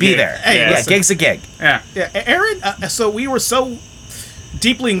Ohio. gig's a We'd be gig. there. Hey, yeah, listen. gig's a gig. Yeah. yeah, Aaron. So we were so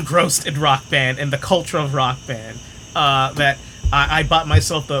deeply engrossed in Rock Band and the culture of Rock Band that I bought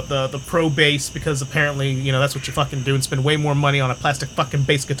myself the pro bass because apparently, you know, that's what you fucking do and spend way more money on a plastic fucking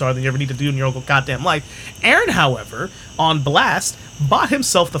bass guitar than you ever need to do in your whole goddamn life. Aaron, however, on Blast, bought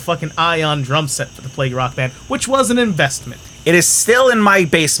himself the fucking Ion drum set to play Rock Band, which was an investment. It is still in my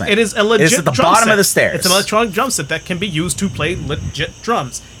basement. It is a legit It is at the drum bottom set. of the stairs. It's an electronic drum set that can be used to play legit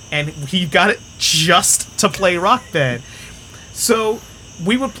drums. And he got it just to play Rock Band. So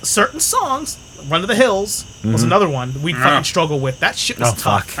we would certain songs, Run to the Hills was another one we'd fucking struggle with. That shit was Oh,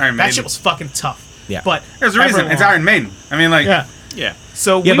 tough. fuck. Iron That Maiden. shit was fucking tough. Yeah. But There's a reason. Everlong- It's Iron Maiden. I mean, like, Yeah. Yeah.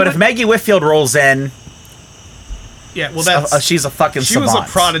 So Yeah, we but would- if Maggie Whitfield rolls in, yeah, well that's she's a fucking she savant. was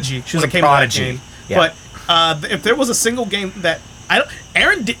a prodigy. She was when a it came prodigy. To that game. Yeah. But if there was a single game that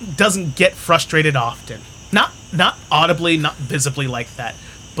Aaron doesn't get frustrated often. Not audibly, not visibly like that.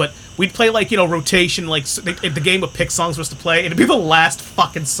 But we'd play like, you know, rotation, like the game would pick songs for us to play, and it'd be the last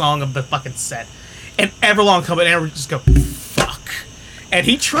fucking song of the fucking set. And Everlong come and Aaron would just go, fuck. And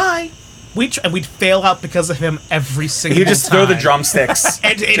he'd try. And we'd fail out because of him every single You just time. throw the drumsticks.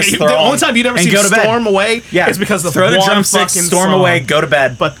 And Just the throw only 'em time you'd ever and see go to bed. Storm away Yeah, is because of throw the one drumsticks, fucking storm song. away, go to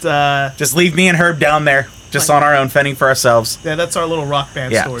bed. But Just leave me and Herb down there, just on our own, fending for ourselves. yeah, that's our little Rock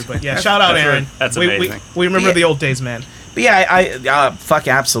Band Yeah. story. But yeah, shout out That's Aaron. that's we, amazing. We remember Yeah. the old days, man. But yeah, fuck,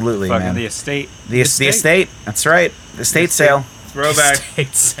 absolutely, Fucking man. the estate. The estate. That's right. The estate sale. throwback.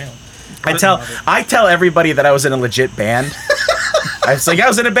 State sale. I tell everybody that I was in a legit band. I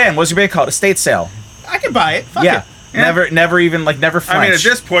was in a band. What's your band called? Estate sale. I can buy it. Fuck Yeah. it. Never even never flinched. I mean, at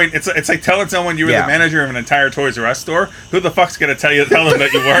this point, it's like telling someone you were Yeah. the manager of an entire Toys R Us store. Who the fuck's gonna tell them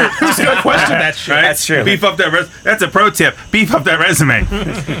that you were? Just gonna question that shit. Right? That's true. Beef up that. That's a pro tip. Beef up that resume.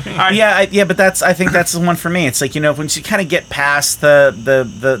 Yeah, but I think that's the one for me. It's like, you know, once you kind of get past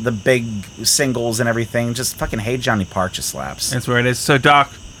the big singles and everything, just fucking Hey Johnny Park just slaps. That's where it is. So,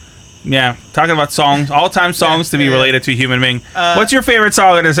 Doc, yeah, talking about songs, all-time songs to be yeah. related to a human being. What's your favorite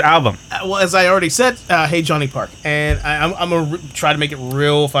song in this album? Well, as I already said, Hey Johnny Park, and I'm gonna try to make it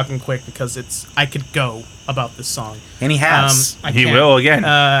real fucking quick because I could go about this song. And he has. I He can. will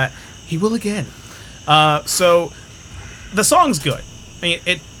again. He will again. So the song's good. I mean,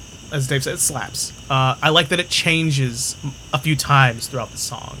 as Dave said, it slaps. I like that it changes a few times throughout the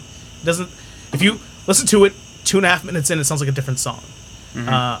song. It doesn't. If you listen to it 2.5 minutes in, it sounds like a different song.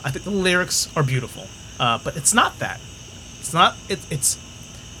 I think the lyrics are beautiful, but it's not that. It's not.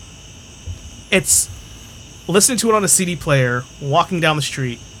 It's listening to it on a CD player, walking down the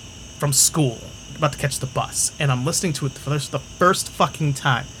street from school, about to catch the bus, and I'm listening to it for the first fucking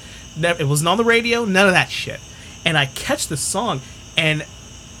time. It wasn't on the radio, none of that shit. And I catch this song, and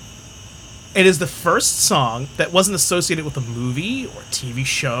it is the first song that wasn't associated with a movie or a TV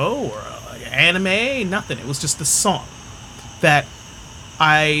show or an anime, nothing. It was just the song that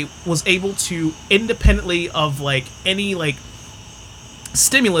I was able to, independently of like any like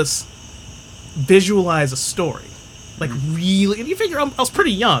stimulus, visualize a story. Like really, and you figure I was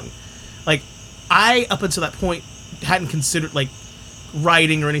pretty young. Like I, up until that point, hadn't considered like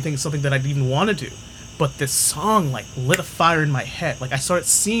writing or anything something that I'd even want to do. But this song like lit a fire in my head. Like I started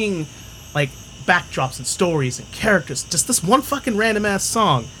seeing like backdrops and stories and characters. Just this one fucking random ass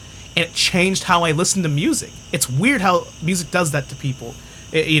song, and it changed how I listen to music. It's weird how music does that to people.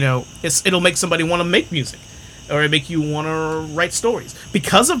 It'll make somebody want to make music, or it make you want to write stories.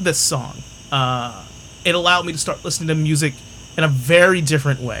 Because of this song, it allowed me to start listening to music in a very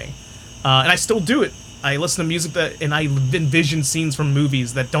different way, and I still do it. I listen to music and I envision scenes from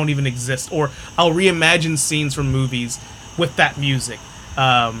movies that don't even exist, or I'll reimagine scenes from movies with that music.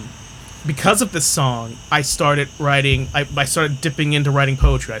 Because of this song, I started writing. I started dipping into writing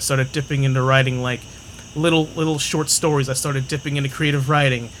poetry. I started dipping into writing like little short stories. I started dipping into creative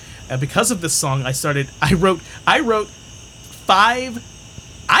writing. Because of this song, I wrote 5.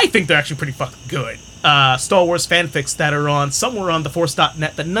 I think they're actually pretty fucking good. Star Wars fanfics that are somewhere on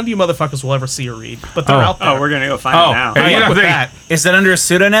theforce.net that none of you motherfuckers will ever see or read, but they're out there. Oh, we're gonna go find it now. and you know, with they- that. Is that under a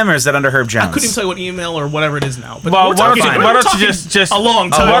pseudonym or is that under Herb Jones? I couldn't even tell you what email or whatever it is now. But Well, we're why don't you- talking- why we're don't you talking just a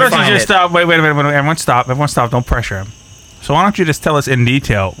long time. why don't find you just it. wait, everyone stop, don't pressure him. So why don't you just tell us in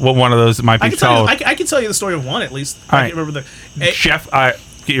detail what one of those might be I can tell you. told? I can tell you the story of one at least. All I right. can't remember the. Chef,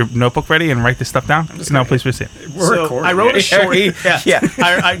 get your notebook ready and write this stuff down. No, please proceed. We're recording. I wrote a short. Yeah.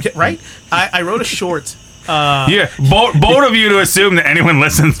 I wrote a short. Yeah, bold of you to assume that anyone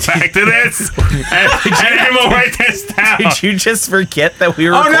listens back to this and will write this down. Did you just forget that we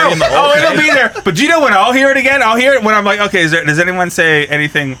were Oh no! recording the whole Oh, thing? it'll be there. But do you know when I'll hear it again? I'll hear it when I'm like, okay, does anyone say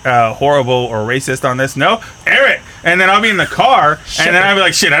anything horrible or racist on this? No, air it, and then I'll be in the car, and then I'll be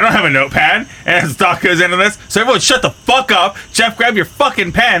like, shit, I don't have a notepad, and as Doc goes into this, so everyone shut the fuck up. Jeff, grab your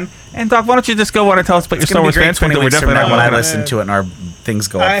fucking pen, and Doc, why don't you just go on and tell us about your It's Star gonna be Wars great fans? 20 We're weeks from definitely now not when I gonna- listen to it and our things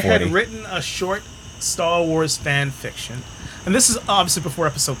go I up 40. had written a short Star Wars fan fiction, and this is obviously before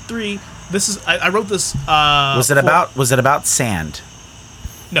Episode 3. This is I wrote this. Was it about sand?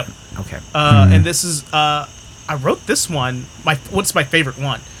 No. Okay. And this is I wrote this one. What's my favorite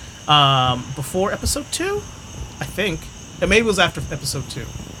one? Before Episode 2, I think. It maybe was after Episode 2.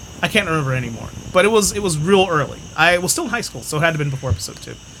 I can't remember anymore. But it was real early. I was still in high school, so it had to have been before Episode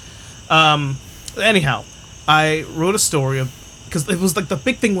 2. Anyhow, I wrote a story of, because it was like the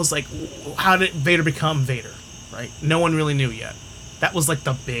big thing was like, how did Vader become Vader? Right? No one really knew yet. That was like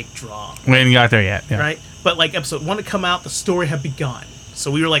the big draw. We ain't got there yet. Yeah. Right? But like Episode 1 had come out, the story had begun.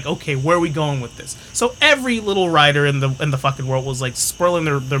 So we were like, okay, where are we going with this? So every little writer in the fucking world was like swirling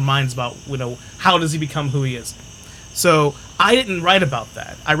their minds about, how does he become who he is? So I didn't write about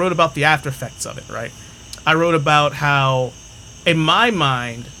that. I wrote about the after effects of it, right? I wrote about how, in my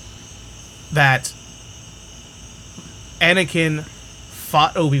mind, that Anakin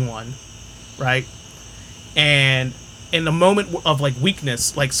fought Obi-Wan, right? And in a moment of like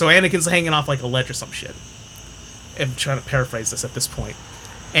weakness, like, so Anakin's hanging off like a ledge or some shit. I'm trying to paraphrase this at this point.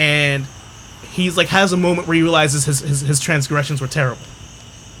 And he's like has a moment where he realizes his transgressions were terrible.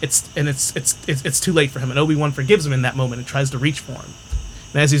 It's too late for him, and Obi-Wan forgives him in that moment and tries to reach for him.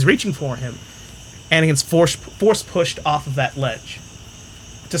 And as he's reaching for him, Anakin's force pushed off of that ledge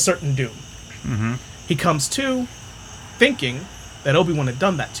to certain doom. Mm-hmm. He comes to, thinking that Obi-Wan had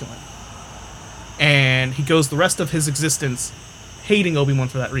done that to him, and he goes the rest of his existence hating Obi-Wan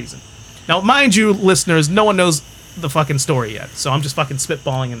for that reason. Now, mind you, listeners, no one knows the fucking story yet, so I'm just fucking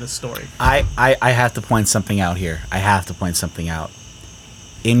spitballing in this story. I have to point something out here. I have to point something out.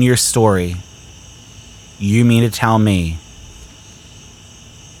 In your story, you mean to tell me...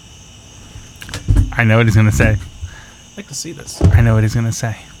 I know what he's gonna say. I'd like to see this. I know what he's gonna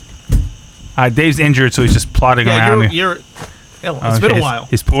say. Dave's injured, so he's just plodding Yeah, around. you're it's been a while.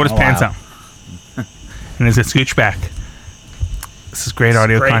 He's pulled his A pants while. out, and he's gonna scooch back. This is great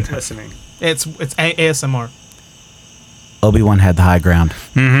audio Great content. listening. It's ASMR. Obi-Wan had the high ground.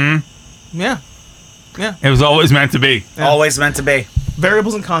 Mm-hmm. Yeah. It was always meant to be. Yeah. Always meant to be.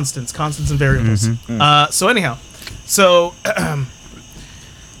 variables and constants and variables. So anyhow,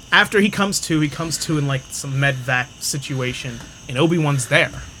 after he comes to in like some medvac situation, and Obi-Wan's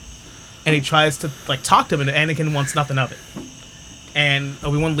there, and he tries to like talk to him, and Anakin wants nothing of it, and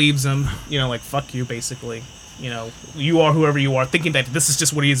Obi-Wan leaves him, like fuck you, basically, you are whoever you are, thinking that this is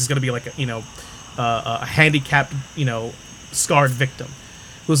just what he is. He's gonna be like a handicapped, scarred victim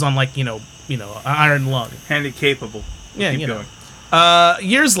who's on like an iron lung. Handy capable. Yeah, Keep going.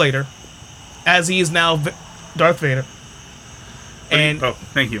 Years later, as he is now Darth Vader, and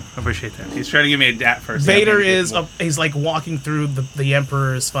thank you, I appreciate that. He's trying to give me a dat first. Vader he's like walking through the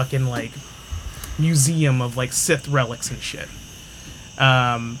Emperor's fucking like museum of like Sith relics and shit,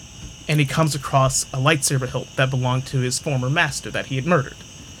 and he comes across a lightsaber hilt that belonged to his former master that he had murdered,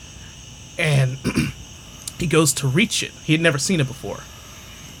 and he goes to reach it. He had never seen it before,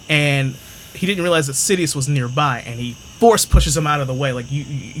 and he didn't realize that Sidious was nearby, and he force pushes him out of the way, like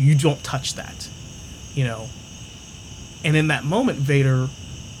you don't touch that, And in that moment, Vader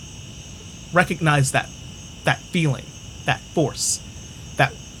recognized that feeling, that force,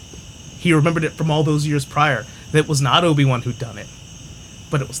 that he remembered it from all those years prior. That it was not Obi-Wan who'd done it,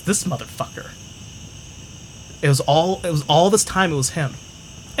 but it was this motherfucker. It was all this time. It was him,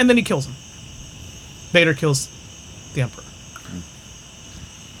 and then he kills him. Vader kills the Emperor.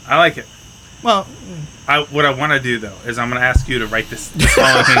 I like it. Well, What I want to do though is I'm going to ask you to write this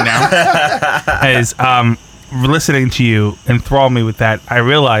following thing down. As listening to you enthrall me with that, I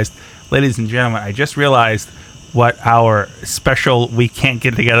realized, ladies and gentlemen, I just realized what our special we can't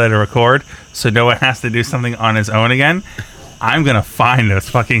get together to record, so Noah has to do something on his own again. I'm going to find those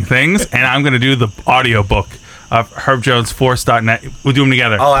fucking things, and I'm going to do the audiobook of HerbJonesForce.net. We'll do them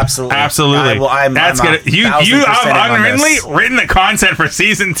together. Oh, absolutely. Absolutely. That's good. You have unwrittenly written the content for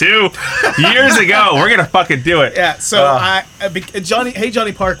season 2 years ago. We're going to fucking do it. yeah. So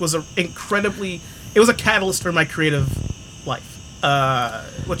Johnny Park was it was a catalyst for my creative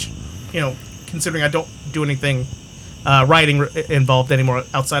life, which, considering I don't do anything writing involved anymore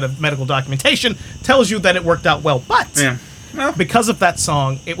outside of medical documentation, tells you that it worked out well. But because of that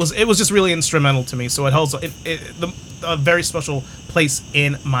song, it was just really instrumental to me. So it holds a very special place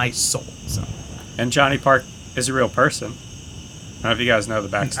in my soul. So. And Johnny Park is a real person. I don't know if you guys know the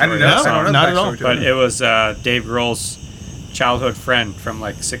backstory. I don't know not at all. But it was Dave Grohl's childhood friend from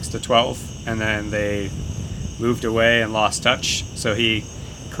like 6 to 12, and then they moved away and lost touch. So he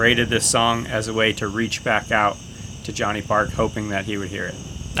created this song as a way to reach back out to Johnny Park, hoping that he would hear it.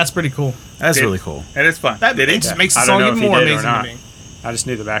 That's pretty cool. That's really cool. And it's fun. That Did he? just makes the I don't song know even if he more did or amazing to not. me. I just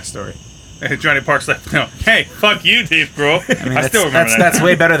knew the backstory. Johnny Park's like, no. Hey, fuck you, Dave Grohl. I mean, still remember that. that's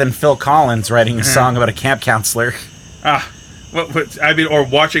way better than Phil Collins writing a song about a camp counselor. Or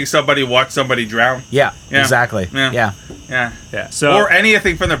watching somebody watch somebody drown. Yeah, Yeah. exactly. Yeah. Yeah. Yeah. So Or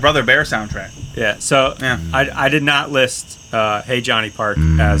anything from the Brother Bear soundtrack. yeah. So Yeah. I did not list "Hey Johnny Park"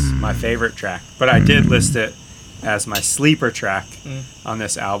 as my favorite track, but I did list it as my sleeper track on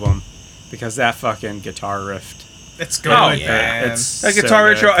this album because that fucking guitar riff. It's good. Oh, man. It's That so guitar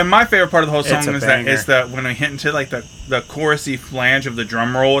good. intro, and my favorite part of the whole song It's a is banger. that when we hit into like the chorusy flange of the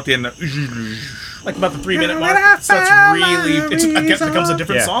drum roll at the end of Like about the 3-minute mark. So it becomes a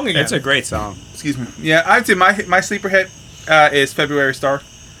different Yeah, song again. it's a great song. excuse me. Yeah, I'd say my sleeper hit is February Star.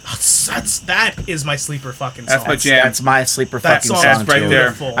 That is my sleeper fucking song. That's my jam. That's my sleeper That fucking song song is right too. there.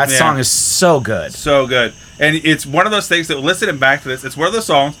 beautiful. That Yeah. song is so good. So good. And it's one of those things that, listening back to this, it's one of those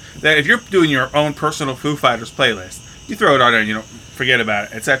songs that if you're doing your own personal Foo Fighters playlist, you throw it on there and you don't forget about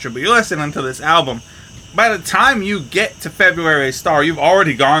it, etc. But you're listening to this album, by the time you get to February Star, you've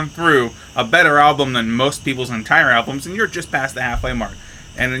already gone through a better album than most people's entire albums, and you're just past the halfway mark.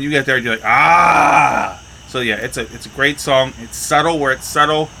 And then you get there and you're like, ah! So yeah, it's a great song. It's subtle where it's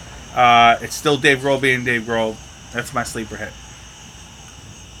subtle. It's still Dave Grohl being Dave Grohl. That's my sleeper hit.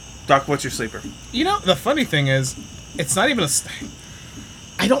 Doc, what's your sleeper? The funny thing is, it's not even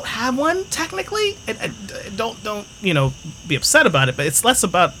I don't have one technically. Don't be upset about it. But it's less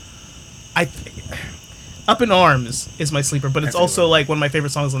about. Up in Arms is my sleeper, but it's also like one of my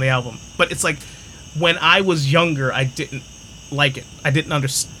favorite songs on the album. But it's like when I was younger, I didn't like it. I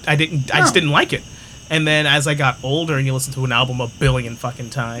just didn't like it. And then as I got older, and you listen to an album a billion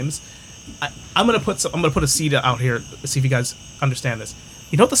fucking times, I'm gonna put a seed out here to see if you guys understand this.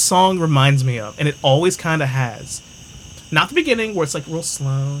 You know what the song reminds me of, and it always kind of has. Not the beginning where it's like real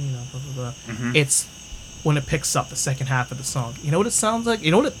slow, blah blah blah. Mm-hmm. It's when it picks up the second half of the song. You know what it sounds like?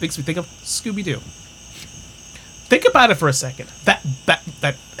 You know what it makes me think of? Scooby-Doo. Think about it for a second. That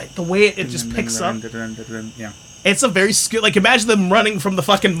the way it just picks up. Yeah. It's a very like imagine them running from the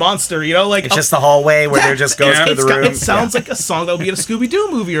fucking monster, you know, like It's just the hallway where they're just going through the room. It sounds like a song that would be in a Scooby Doo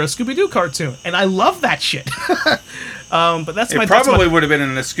movie or a Scooby Doo cartoon, and I love that shit. But that's It probably would have been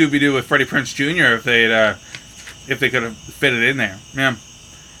in the Scooby Doo with Freddie Prinze Jr. if they could have fit it in there. Yeah.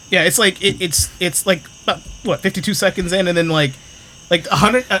 Yeah, it's like it's like about, what 52 seconds in, and then like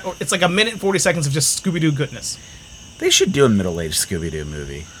 100. It's like a minute and 40 seconds of just Scooby Doo goodness. They should do a middle-aged Scooby-Doo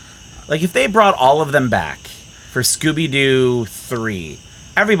movie. Like, if they brought all of them back for Scooby-Doo 3,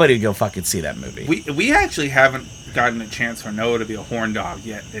 everybody would go fucking see that movie. We actually haven't gotten a chance for Noah to be a horn dog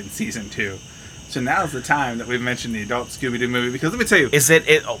yet in season 2. So now's the time that we've mentioned the adult Scooby-Doo movie, because let me tell you. Is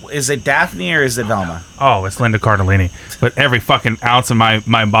it Daphne or is it Velma? Oh, it's Linda Cardellini. But every fucking ounce of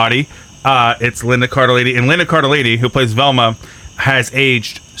my body, it's Linda Cardellini. And Linda Cardellini, who plays Velma, has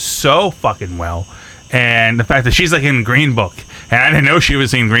aged so fucking well. And the fact that she's like in Green Book, and I didn't know she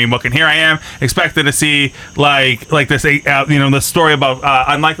was in Green Book, and here I am expected to see like this, the story about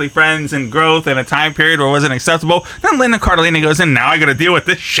unlikely friends and growth in a time period where it wasn't acceptable. Then Linda Cardellini goes in. Now I got to deal with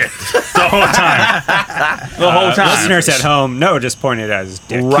this shit the whole time. The whole time. Listeners at home, no, just pointed at his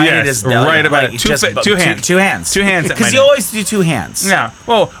dick. Right Yes, at his belly. right about Like, it. just Two hands. Two hands. Two hands at my Because you dick. always do two hands. Yeah.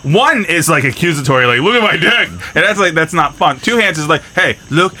 Well, one is like accusatory, like look at my dick, and that's not fun. Two hands is like, hey,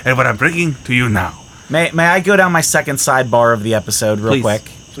 look at what I'm bringing to you now. May I go down my second sidebar of the episode real Please.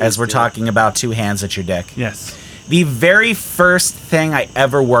 quick? As we're do. talking about two hands at your dick. Yes. The very first thing I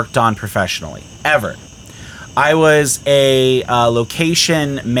ever worked on professionally, ever, I was a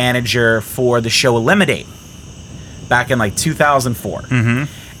location manager for the show Eliminate back in like 2004.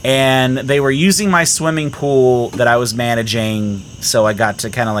 Mm-hmm. And they were using my swimming pool that I was managing, so I got to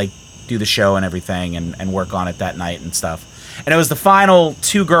kind of like do the show and everything and work on it that night and stuff. And it was the final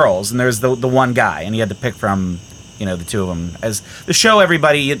 2 girls, and there was the one guy, and he had to pick from, the 2 of them. As the show,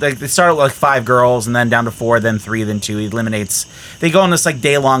 everybody, they started with like 5 girls, and then down to 4, then 3, then 2. They go on this like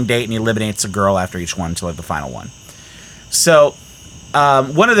day-long date, and he eliminates a girl after each one until like the final one. So,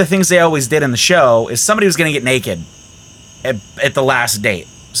 one of the things they always did in the show is somebody was going to get naked at the last date.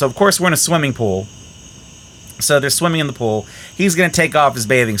 So, of course, we're in a swimming pool. So they're swimming in the pool. He's going to take off his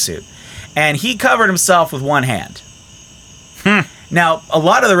bathing suit. And he covered himself with one hand. Now, a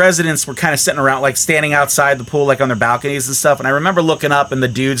lot of the residents were kind of sitting around, like standing outside the pool, like on their balconies and stuff. And I remember looking up, and the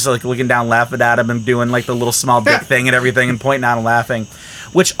dudes like looking down, laughing at him, and doing like the little small dick thing and everything, and pointing out and laughing.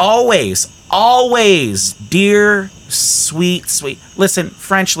 Which always, dear, sweet. Listen,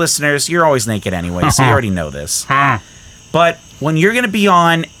 French listeners, you're always naked anyway, so you already know this. But when you're going to be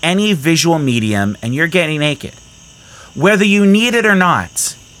on any visual medium and you're getting naked, whether you need it or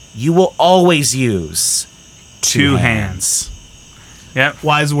not, you will always use Two hands. Yep.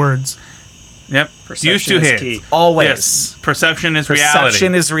 Wise words. Yep. Perception Use 2 is hands. key. Always. Yes. Perception is reality.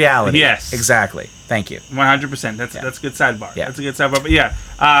 Perception is reality. Yes. Exactly. Thank you. 100%. That's a good sidebar. Yeah. That's a good sidebar. But yeah,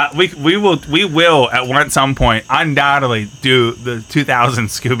 we will at some point undoubtedly do the 2000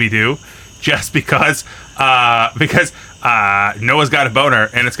 Scooby Doo, just because Noah's got a boner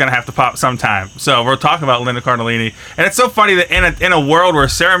and it's gonna have to pop sometime. So we're talking about Linda Cardellini, and it's so funny that in a world where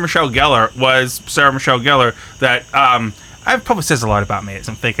Sarah Michelle Gellar was Sarah Michelle Gellar, that it probably says a lot about me as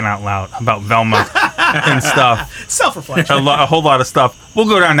I'm thinking out loud about Velma and stuff. Self-reflection. A whole lot of stuff. We'll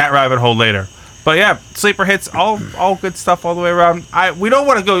go down that rabbit hole later. But yeah, sleeper hits, all good stuff all the way around. We don't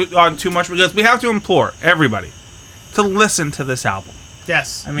want to go on too much because we have to implore everybody to listen to this album.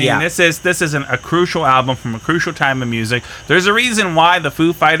 Yes. I mean, Yeah. this isn't a crucial album from a crucial time in music. There's a reason why the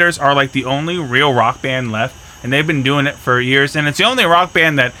Foo Fighters are like the only real rock band left, and they've been doing it for years. And it's the only rock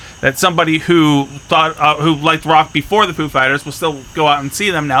band that somebody who who liked rock before the Foo Fighters will still go out and see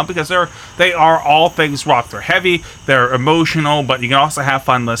them now, because they are all things rock. They're heavy, they're emotional, but you can also have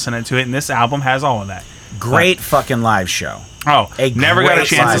fun listening to it. And this album has all of that. Great fucking live show. Oh, A never got a great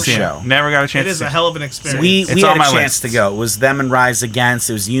chance live to see show. it. Never got a chance It to is see a hell of an experience. We It's had on a my chance list. to go. It was them and Rise Against.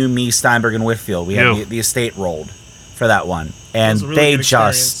 It was you, me, Steinberg, and Whitfield. We had Ew. the estate rolled for that one, and was a really good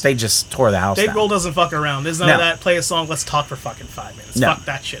experience. they just tore the house Dave down. Grohl doesn't fuck around. There's none No. of that. Play a song. Let's talk for fucking 5 minutes. No. Fuck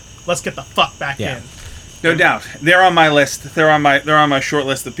that shit. Let's get the fuck back Yeah. in. No doubt, they're on my list. They're on my short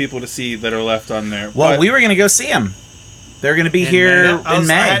list of people to see that are left on there. Well, But we were gonna go see them. They're gonna be In here May? in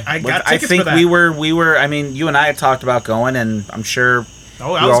May. I got I tickets think for that. we were. I mean, you and I had talked about going, and I'm sure. Oh,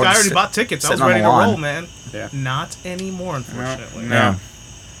 we were all I already sit- bought tickets. I was sitting on ready the to lawn. roll, man. Yeah. Not anymore, unfortunately.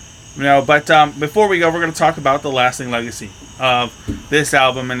 No, but before we go, we're going to talk about the lasting legacy of this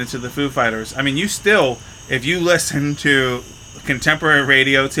album and into the Foo Fighters. I mean, you still, if you listen to contemporary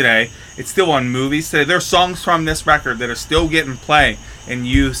radio today, it's still on movies today. There are songs from this record that are still getting play and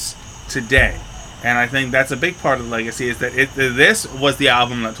use today. And I think that's a big part of the legacy is that this was the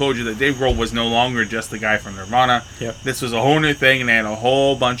album that told you that Dave Grohl was no longer just the guy from Nirvana. Yep. This was a whole new thing, and they had a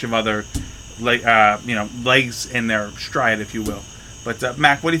whole bunch of other, legs in their stride, if you will. But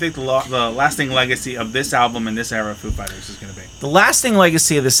Mac, what do you think the lasting legacy of this album and this era of Foo Fighters is going to be? The lasting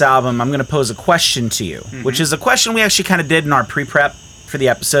legacy of this album, I'm going to pose a question to you, which is a question we actually kind of did in our pre-prep for the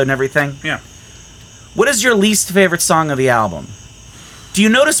episode and everything. Yeah. What is your least favorite song of the album? Do you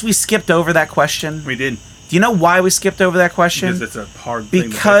notice we skipped over that question? We did. Do you know why we skipped over that question? Because it's a hard thing.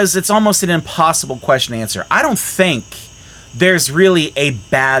 Because it's almost an impossible question to answer. I don't think there's really a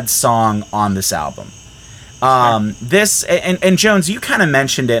bad song on this album. This and Jones, you kind of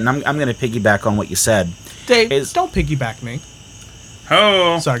mentioned it, and I'm going to piggyback on what you said. Dave, don't piggyback me.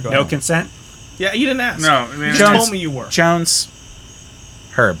 Oh. Sorry, go No ahead. consent? Yeah, you didn't ask. No. You just Jones- told me you were. Jones,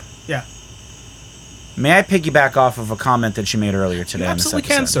 Herb, Yeah. may I piggyback off of a comment that you made earlier today? You in this absolutely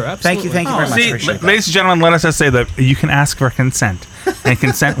can, episode? sir. Absolutely. Thank you very much. See, Appreciate that. ladies and gentlemen, let us just say that you can ask for consent, and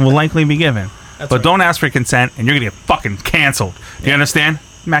consent will likely be given. But right. don't ask for consent, and you're going to get fucking canceled. Do you understand?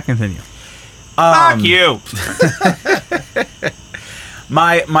 Matt, continue. Fuck you.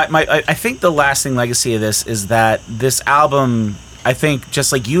 I think the lasting legacy of this is that this album, I think,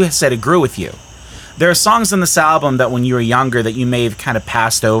 just like you said, it grew with you. There are songs in this album that when you were younger that you may have kind of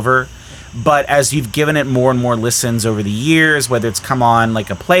passed over, but as you've given it more and more listens over the years, whether it's come on like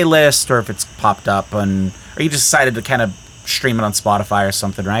a playlist or if it's popped up on, or you just decided to kind of stream it on Spotify or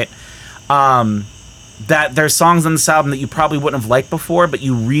something, right? That there's songs on this album that you probably wouldn't have liked before, but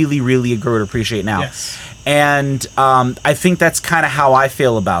you really, really grew to appreciate now. Yes. And I think that's kind of how I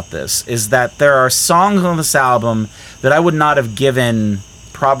feel about this, is that there are songs on this album that I would not have given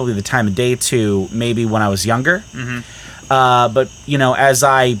probably the time of day to maybe when I was younger. Mm-hmm. But, as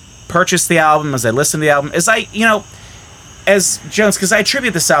I purchased the album, as I listened to the album, as Jones, because I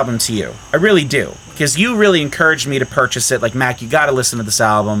attribute this album to you. I really do. Because you really encouraged me to purchase it. Like, Mac, you got to listen to this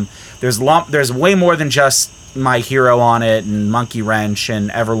album. There's way more than just My Hero on it and Monkey Wrench and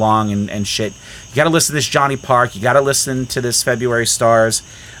Everlong and shit. You got to listen to this Johnny Park. You got to listen to this February Stars.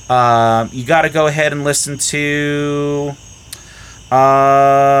 You got to go ahead and listen to...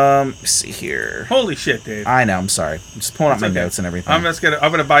 let's see here. Holy shit, Dave. I know, I'm sorry. I'm just pulling up my okay. notes and everything. I'm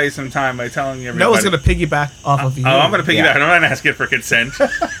gonna buy you some time by telling you everybody. Noah's going to piggyback off of you. Oh, I'm gonna piggyback. Yeah. I'm not asking for consent.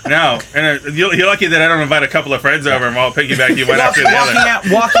 No, and you're lucky that I don't invite a couple of friends over and I'll piggyback you one after the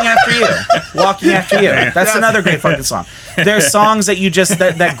other. Walking after you. Walking after you. That's another great fucking song. There's songs that you just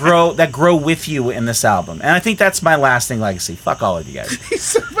that grow with you in this album, and I think that's my lasting legacy. Fuck all of you guys. He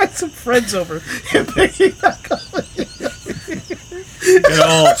said invite some friends over and piggyback off of you. Good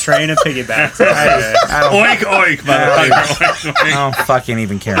old train of piggybacks. Oink oink, motherfucker. I don't fucking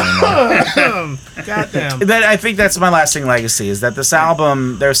even care anymore. Goddamn. I think that's my lasting legacy, is that this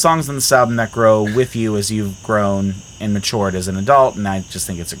album, there are songs on this album that grow with you as you've grown and matured as an adult, and I just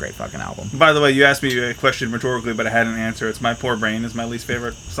think it's a great fucking album. By the way, you asked me a question rhetorically, but I had an answer. It's My Poor Brain is my least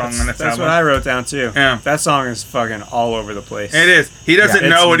favorite song on this That's album. what I wrote down too. Yeah. That song is fucking all over the place. It is. He doesn't Yeah.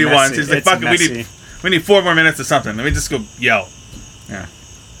 know It's what he messy. wants. He's like, It's fuck it, messy. we need 4 more minutes of something. Let me just go yell. Yeah.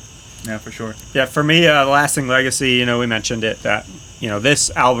 Yeah, for sure. Yeah, for me, the lasting legacy, we mentioned it, that, this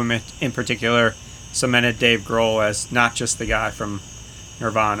album in particular cemented Dave Grohl as not just the guy from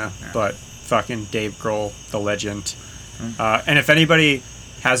Nirvana, but fucking Dave Grohl, the legend. And if anybody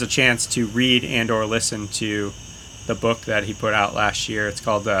has a chance to read and or listen to the book that he put out last year, it's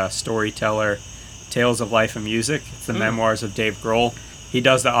called Storyteller, Tales of Life and Music. It's the memoirs of Dave Grohl. He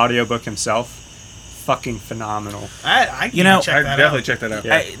does the audiobook himself. Fucking phenomenal. I You know, check I'd that definitely out. check that out.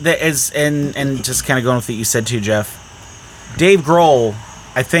 Yeah. And just kind of going with what you said too, Jeff. Dave Grohl,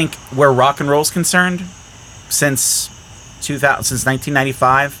 I think where rock and roll's concerned, since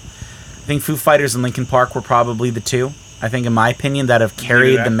 1995, I think Foo Fighters and Linkin Park were probably the two, I think in my opinion, that have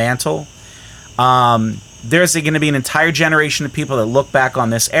carried that. the mantle. There's going to be an entire generation of people that look back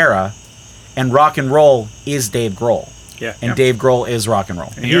on this era, and rock and roll is Dave Grohl. Yeah. And Dave Grohl is rock and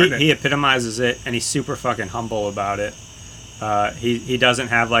roll. He earned it. He epitomizes it, and he's super fucking humble about it. He doesn't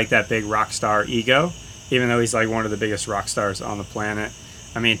have like that big rock star ego, even though he's like one of the biggest rock stars on the planet.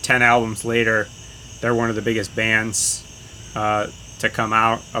 I mean, 10 albums later, they're one of the biggest bands to come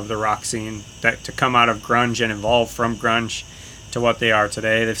out of the rock scene, to come out of grunge and evolve from grunge to what they are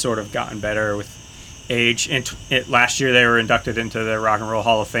today. They've sort of gotten better with age. Last year, they were inducted into the Rock and Roll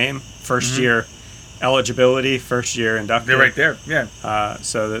Hall of Fame. First year eligibility, first year inducted. They're right there. Yeah.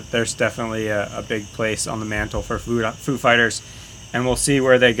 So that there's definitely a big place on the mantle for Foo Fighters, and we'll see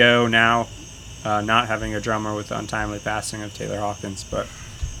where they go now, not having a drummer with the untimely passing of Taylor Hawkins. But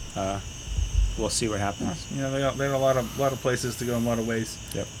we'll see what happens. You know, they got a lot of places to go in a lot of ways.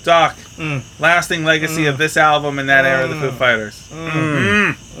 Yep. Doc, lasting legacy of this album in that era of the Foo Fighters.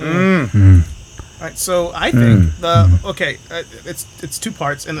 All right, so I think it's two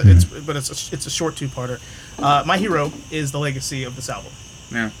parts, and it's a short two-parter. My Hero is the legacy of this album.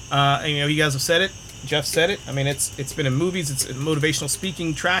 Yeah. And, you know, you guys have said it. Jeff said it. I mean, it's been in movies. It's in motivational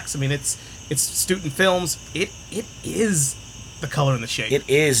speaking tracks. I mean, it's student films. It is The Color and the Shape. It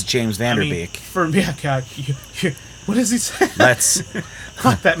is James I mean, Vanderbeek. God, what does he say? Let's.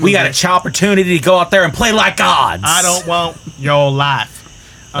 Fuck that movie. We got a opportunity to go out there and play like gods. I don't want your life.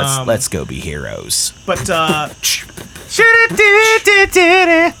 Let's go be heroes. But so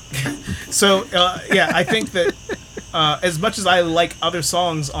yeah, I think that as much as I like other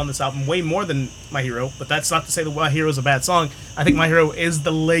songs on this album way more than My Hero, but that's not to say that My Hero is a bad song. I think My Hero is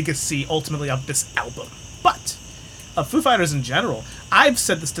the legacy ultimately of this album. But of Foo Fighters in general, I've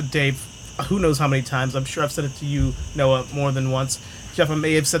said this to Dave who knows how many times. I'm sure I've said it to you, Noah, more than once. Jeff, I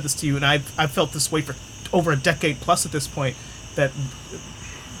may have said this to you, and I've felt this way for over a decade plus at this point, that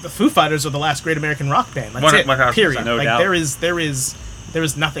the Foo Fighters are the last great American rock band. That's it. 100%. Period. No like doubt. there is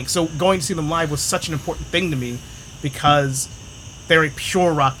nothing. So going to see them live was such an important thing to me because they're a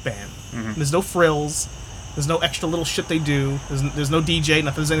pure rock band. There's no frills. There's no extra little shit they do. There's no DJ.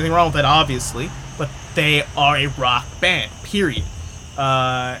 Not that there's anything wrong with that, obviously. But they are a rock band. Period.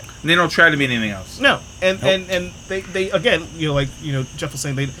 They don't try to be anything else. No, and they again, you know, like, you know, Jeff was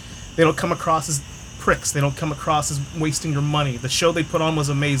saying, they don't come across as pricks. They don't come across as wasting your money. The show they put on was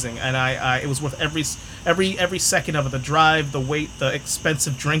amazing, and it was worth every second of it. The drive, the wait, the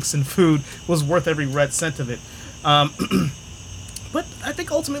expensive drinks and food was worth every red cent of it. But I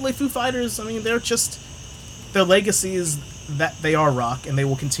think ultimately Foo Fighters, I mean, their legacy is that they are rock, and they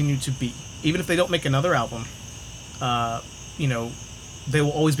will continue to be. Even if they don't make another album, you know, they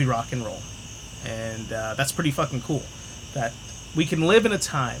will always be rock and roll. And that's pretty fucking cool. That we can live in a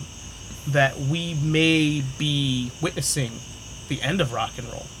time that we may be witnessing the end of rock and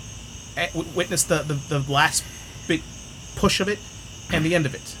roll. Witness the last big push of it and the end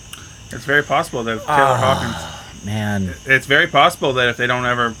of it. It's very possible that Taylor Hawkins... Man. It's very possible that if they don't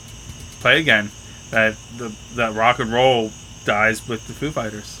ever play again, that that rock and roll dies with the Foo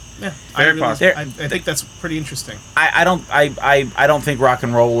Fighters. Yeah, Very possible. I think that's pretty interesting. I don't think rock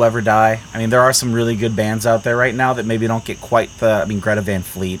and roll will ever die. I mean, there are some really good bands out there right now that maybe don't get quite the. I mean, Greta Van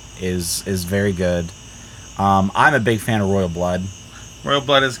Fleet is very good. I'm a big fan of Royal Blood. Royal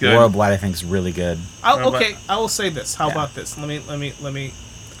Blood is good. Royal Blood, I think, is really good. Okay, I will say this. How about this? Let me.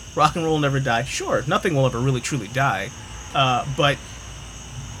 Rock and roll will never die. Sure, nothing will ever really truly die, but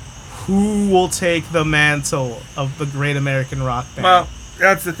who will take the mantle of the great American rock band? Well,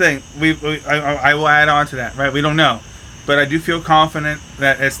 that's the thing. I will add on to that. Right, we don't know, but I do feel confident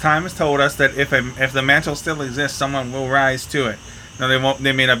that as time has told us that if the mantle still exists, someone will rise to it. Now they won't.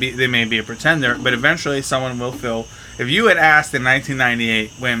 They may not be. They may be a pretender, but eventually someone will fill. If you had asked in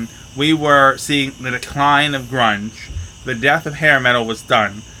 1998 when we were seeing the decline of grunge, the death of hair metal was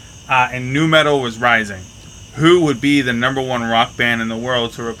done, and nu metal was rising, who would be the number one rock band in the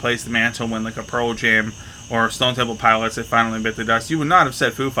world to replace the mantle when like a Pearl Jam or Stone Temple Pilots had finally bit the dust? You would not have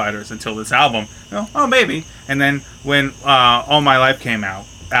said Foo Fighters until this album. Oh, maybe. And then when All My Life came out,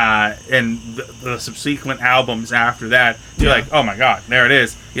 and the subsequent albums after that, you're like, oh my God, there it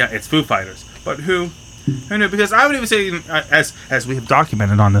is. Yeah, it's Foo Fighters. But who knew? Because I would even say, as we have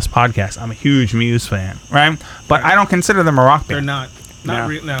documented on this podcast, I'm a huge Muse fan, right? But I don't consider them a rock band. They're not. No.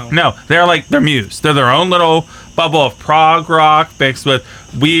 No, they're Muse. They're their own little bubble of prog rock mixed with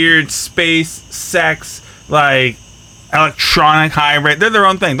weird space, sex, like electronic hybrid. They're their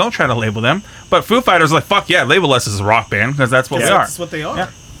own thing. Don't try to label them. But Foo Fighters are like, fuck yeah, label us as a rock band because that's what we are. That's what they are.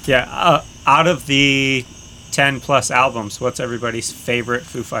 Yeah. Out of the 10 plus albums, what's everybody's favorite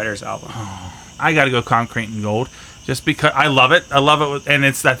Foo Fighters album? I got to go Concrete and Gold, just because I love it. And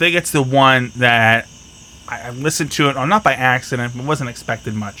I think it's the one that I listened to it, not by accident, but wasn't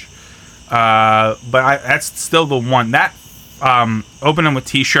expecting much. But that's still the one that opening with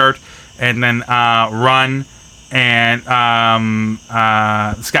T-Shirt, and then Run, and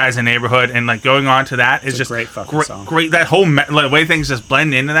Sky's a Neighborhood, and like going on to that is It's a just great fucking song. Great, that whole the way things just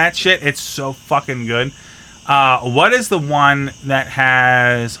blend into that shit. It's so fucking good. What is the one that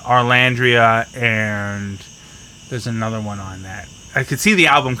has Arlandria and there's another one on that? I could see the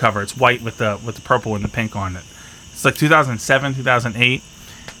album cover. It's white with the purple and the pink on it. It's like 2007, 2008.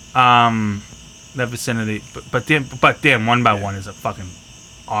 That vicinity. But damn, One by One is a fucking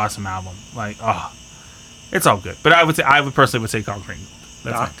awesome album. Like, it's all good. But I would personally say Concrete.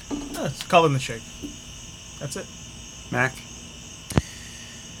 That's Doc? Yeah, it's Color and the Shape. That's it. Mac?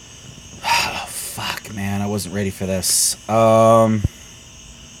 wasn't ready for this. I'm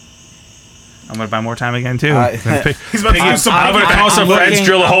gonna buy more time again too. He's about to use some. I'm gonna call some I'm friends, looking-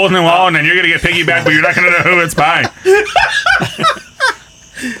 drill a hole in the wall, and then you're gonna get piggyback, but you're not gonna know who it's by.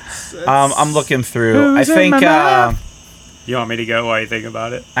 I'm looking through. Who's I in think. my mouth? You want me to go while you think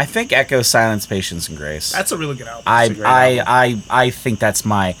about it? I think Echo, Silence, Patience, and Grace. That's a really good album. a great album. I think that's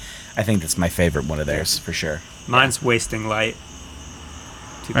my favorite one of theirs for sure. Mine's Wasting Light.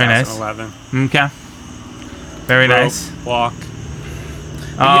 Very nice. 2011. Okay. Very Rope, nice. Walk.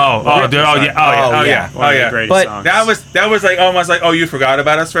 Oh, dude. Oh, yeah. One of the Yeah. greatest But songs. That was like almost like, oh, you forgot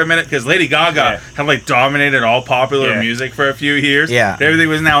about us for a minute, because Lady Gaga Yeah. had like dominated all popular Yeah. music for a few years. Yeah. Everything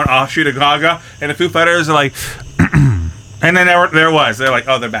was now an offshoot of Gaga, and the Foo Fighters are like, and then there it was. They're like,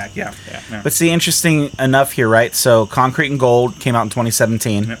 oh, they're back. Yeah. But see, interesting enough here, right? So, Concrete and Gold came out in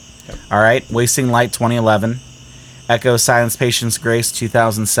 2017. Yep. All right, Wasting Light 2011, Echo, Silence, Patience, Grace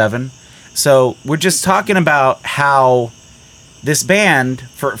 2007. So we're just talking about how this band,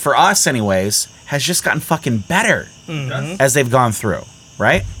 for us anyways, has just gotten fucking better as they've gone through,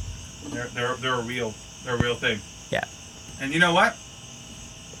 right? They're a real thing. Yeah. And you know what?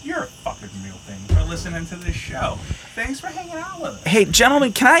 You're a fucking real thing for listening to this show. Thanks for hanging out with us. Hey,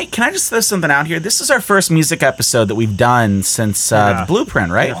 gentlemen, can I just throw something out here? This is our first music episode that we've done since the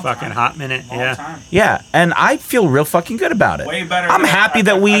Blueprint, right? a fucking hot minute. Long Yeah. time. Yeah, and I feel real fucking good about it. Way better. I'm than- happy I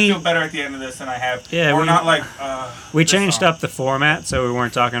that we. feel better at the end of this than I have. Yeah, We're we- not like. We this changed song. up the format, so we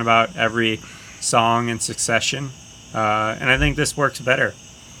weren't talking about every song in succession. And I think this works better.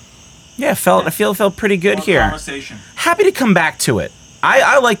 Yeah, I felt pretty good More here. Conversation. Happy to come back to it.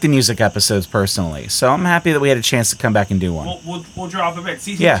 I like the music episodes personally, so I'm happy that we had a chance to come back and do one. We'll drop a bit.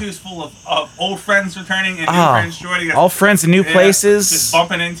 Season Yeah. 2 is full of old friends returning and new Oh, friends joining us. all friends in new Yeah, places. Just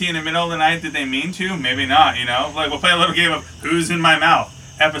bumping into you in the middle of the night. Did they mean to? Maybe not. You know, like we'll play a little game of Who's in My Mouth,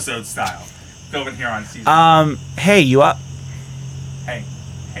 episode style. Go in here on season. Hey, you up? Hey,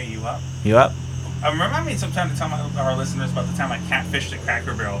 you up? You up? Remind me sometime to tell our listeners about the time I catfished at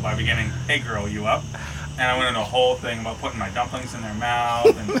Cracker Barrel by beginning, "Hey girl, you up?" And I went into a whole thing about putting my dumplings in their mouth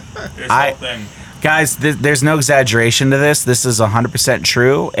and this whole thing. Guys, there's no exaggeration to this. This is 100%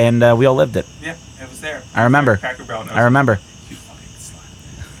 true, and we all lived it. Yeah, it was there. I remember. Cracker Barrel knows. I remember. You fucking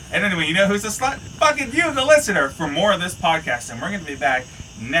slut. And anyway, you know who's a slut? Fucking you, the listener, for more of this podcast. And we're gonna be back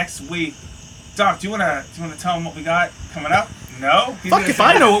next week. Doc, do you wanna tell them what we got coming up? No? Fuck if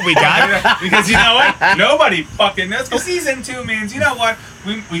I know what we got. Because you know what? Nobody fucking knows. Because season 2 means, you know what?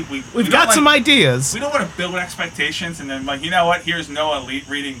 We've got some ideas. We don't want to build expectations and then, like, you know what? Here's Noah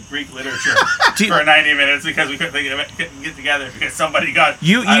reading Greek literature Do you- for 90 minutes because we couldn't get together because somebody got,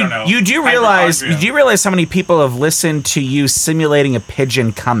 I don't know, you do realize hypochondria. how many people have listened to you simulating a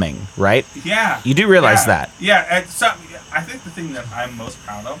pigeon coming, right? Yeah. You do realize Yeah. that. Yeah. And so, I think the thing that I'm most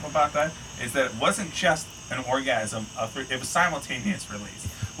proud of about that is that it wasn't just an orgasm. It was simultaneous release,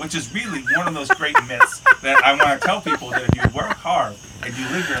 which is really one of those great myths that I want to tell people that if you work hard and you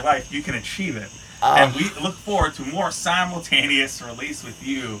live your life, you can achieve it. And we look forward to more simultaneous release with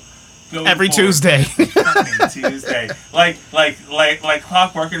you. going Every forward. Tuesday. Fucking Tuesday. Like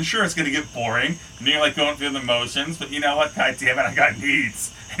clockwork, and sure, it's going to get boring. And you're like going through the motions, but you know what? God damn it, I got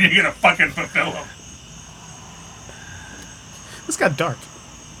needs. And you're going to fucking fulfill them. This got dark.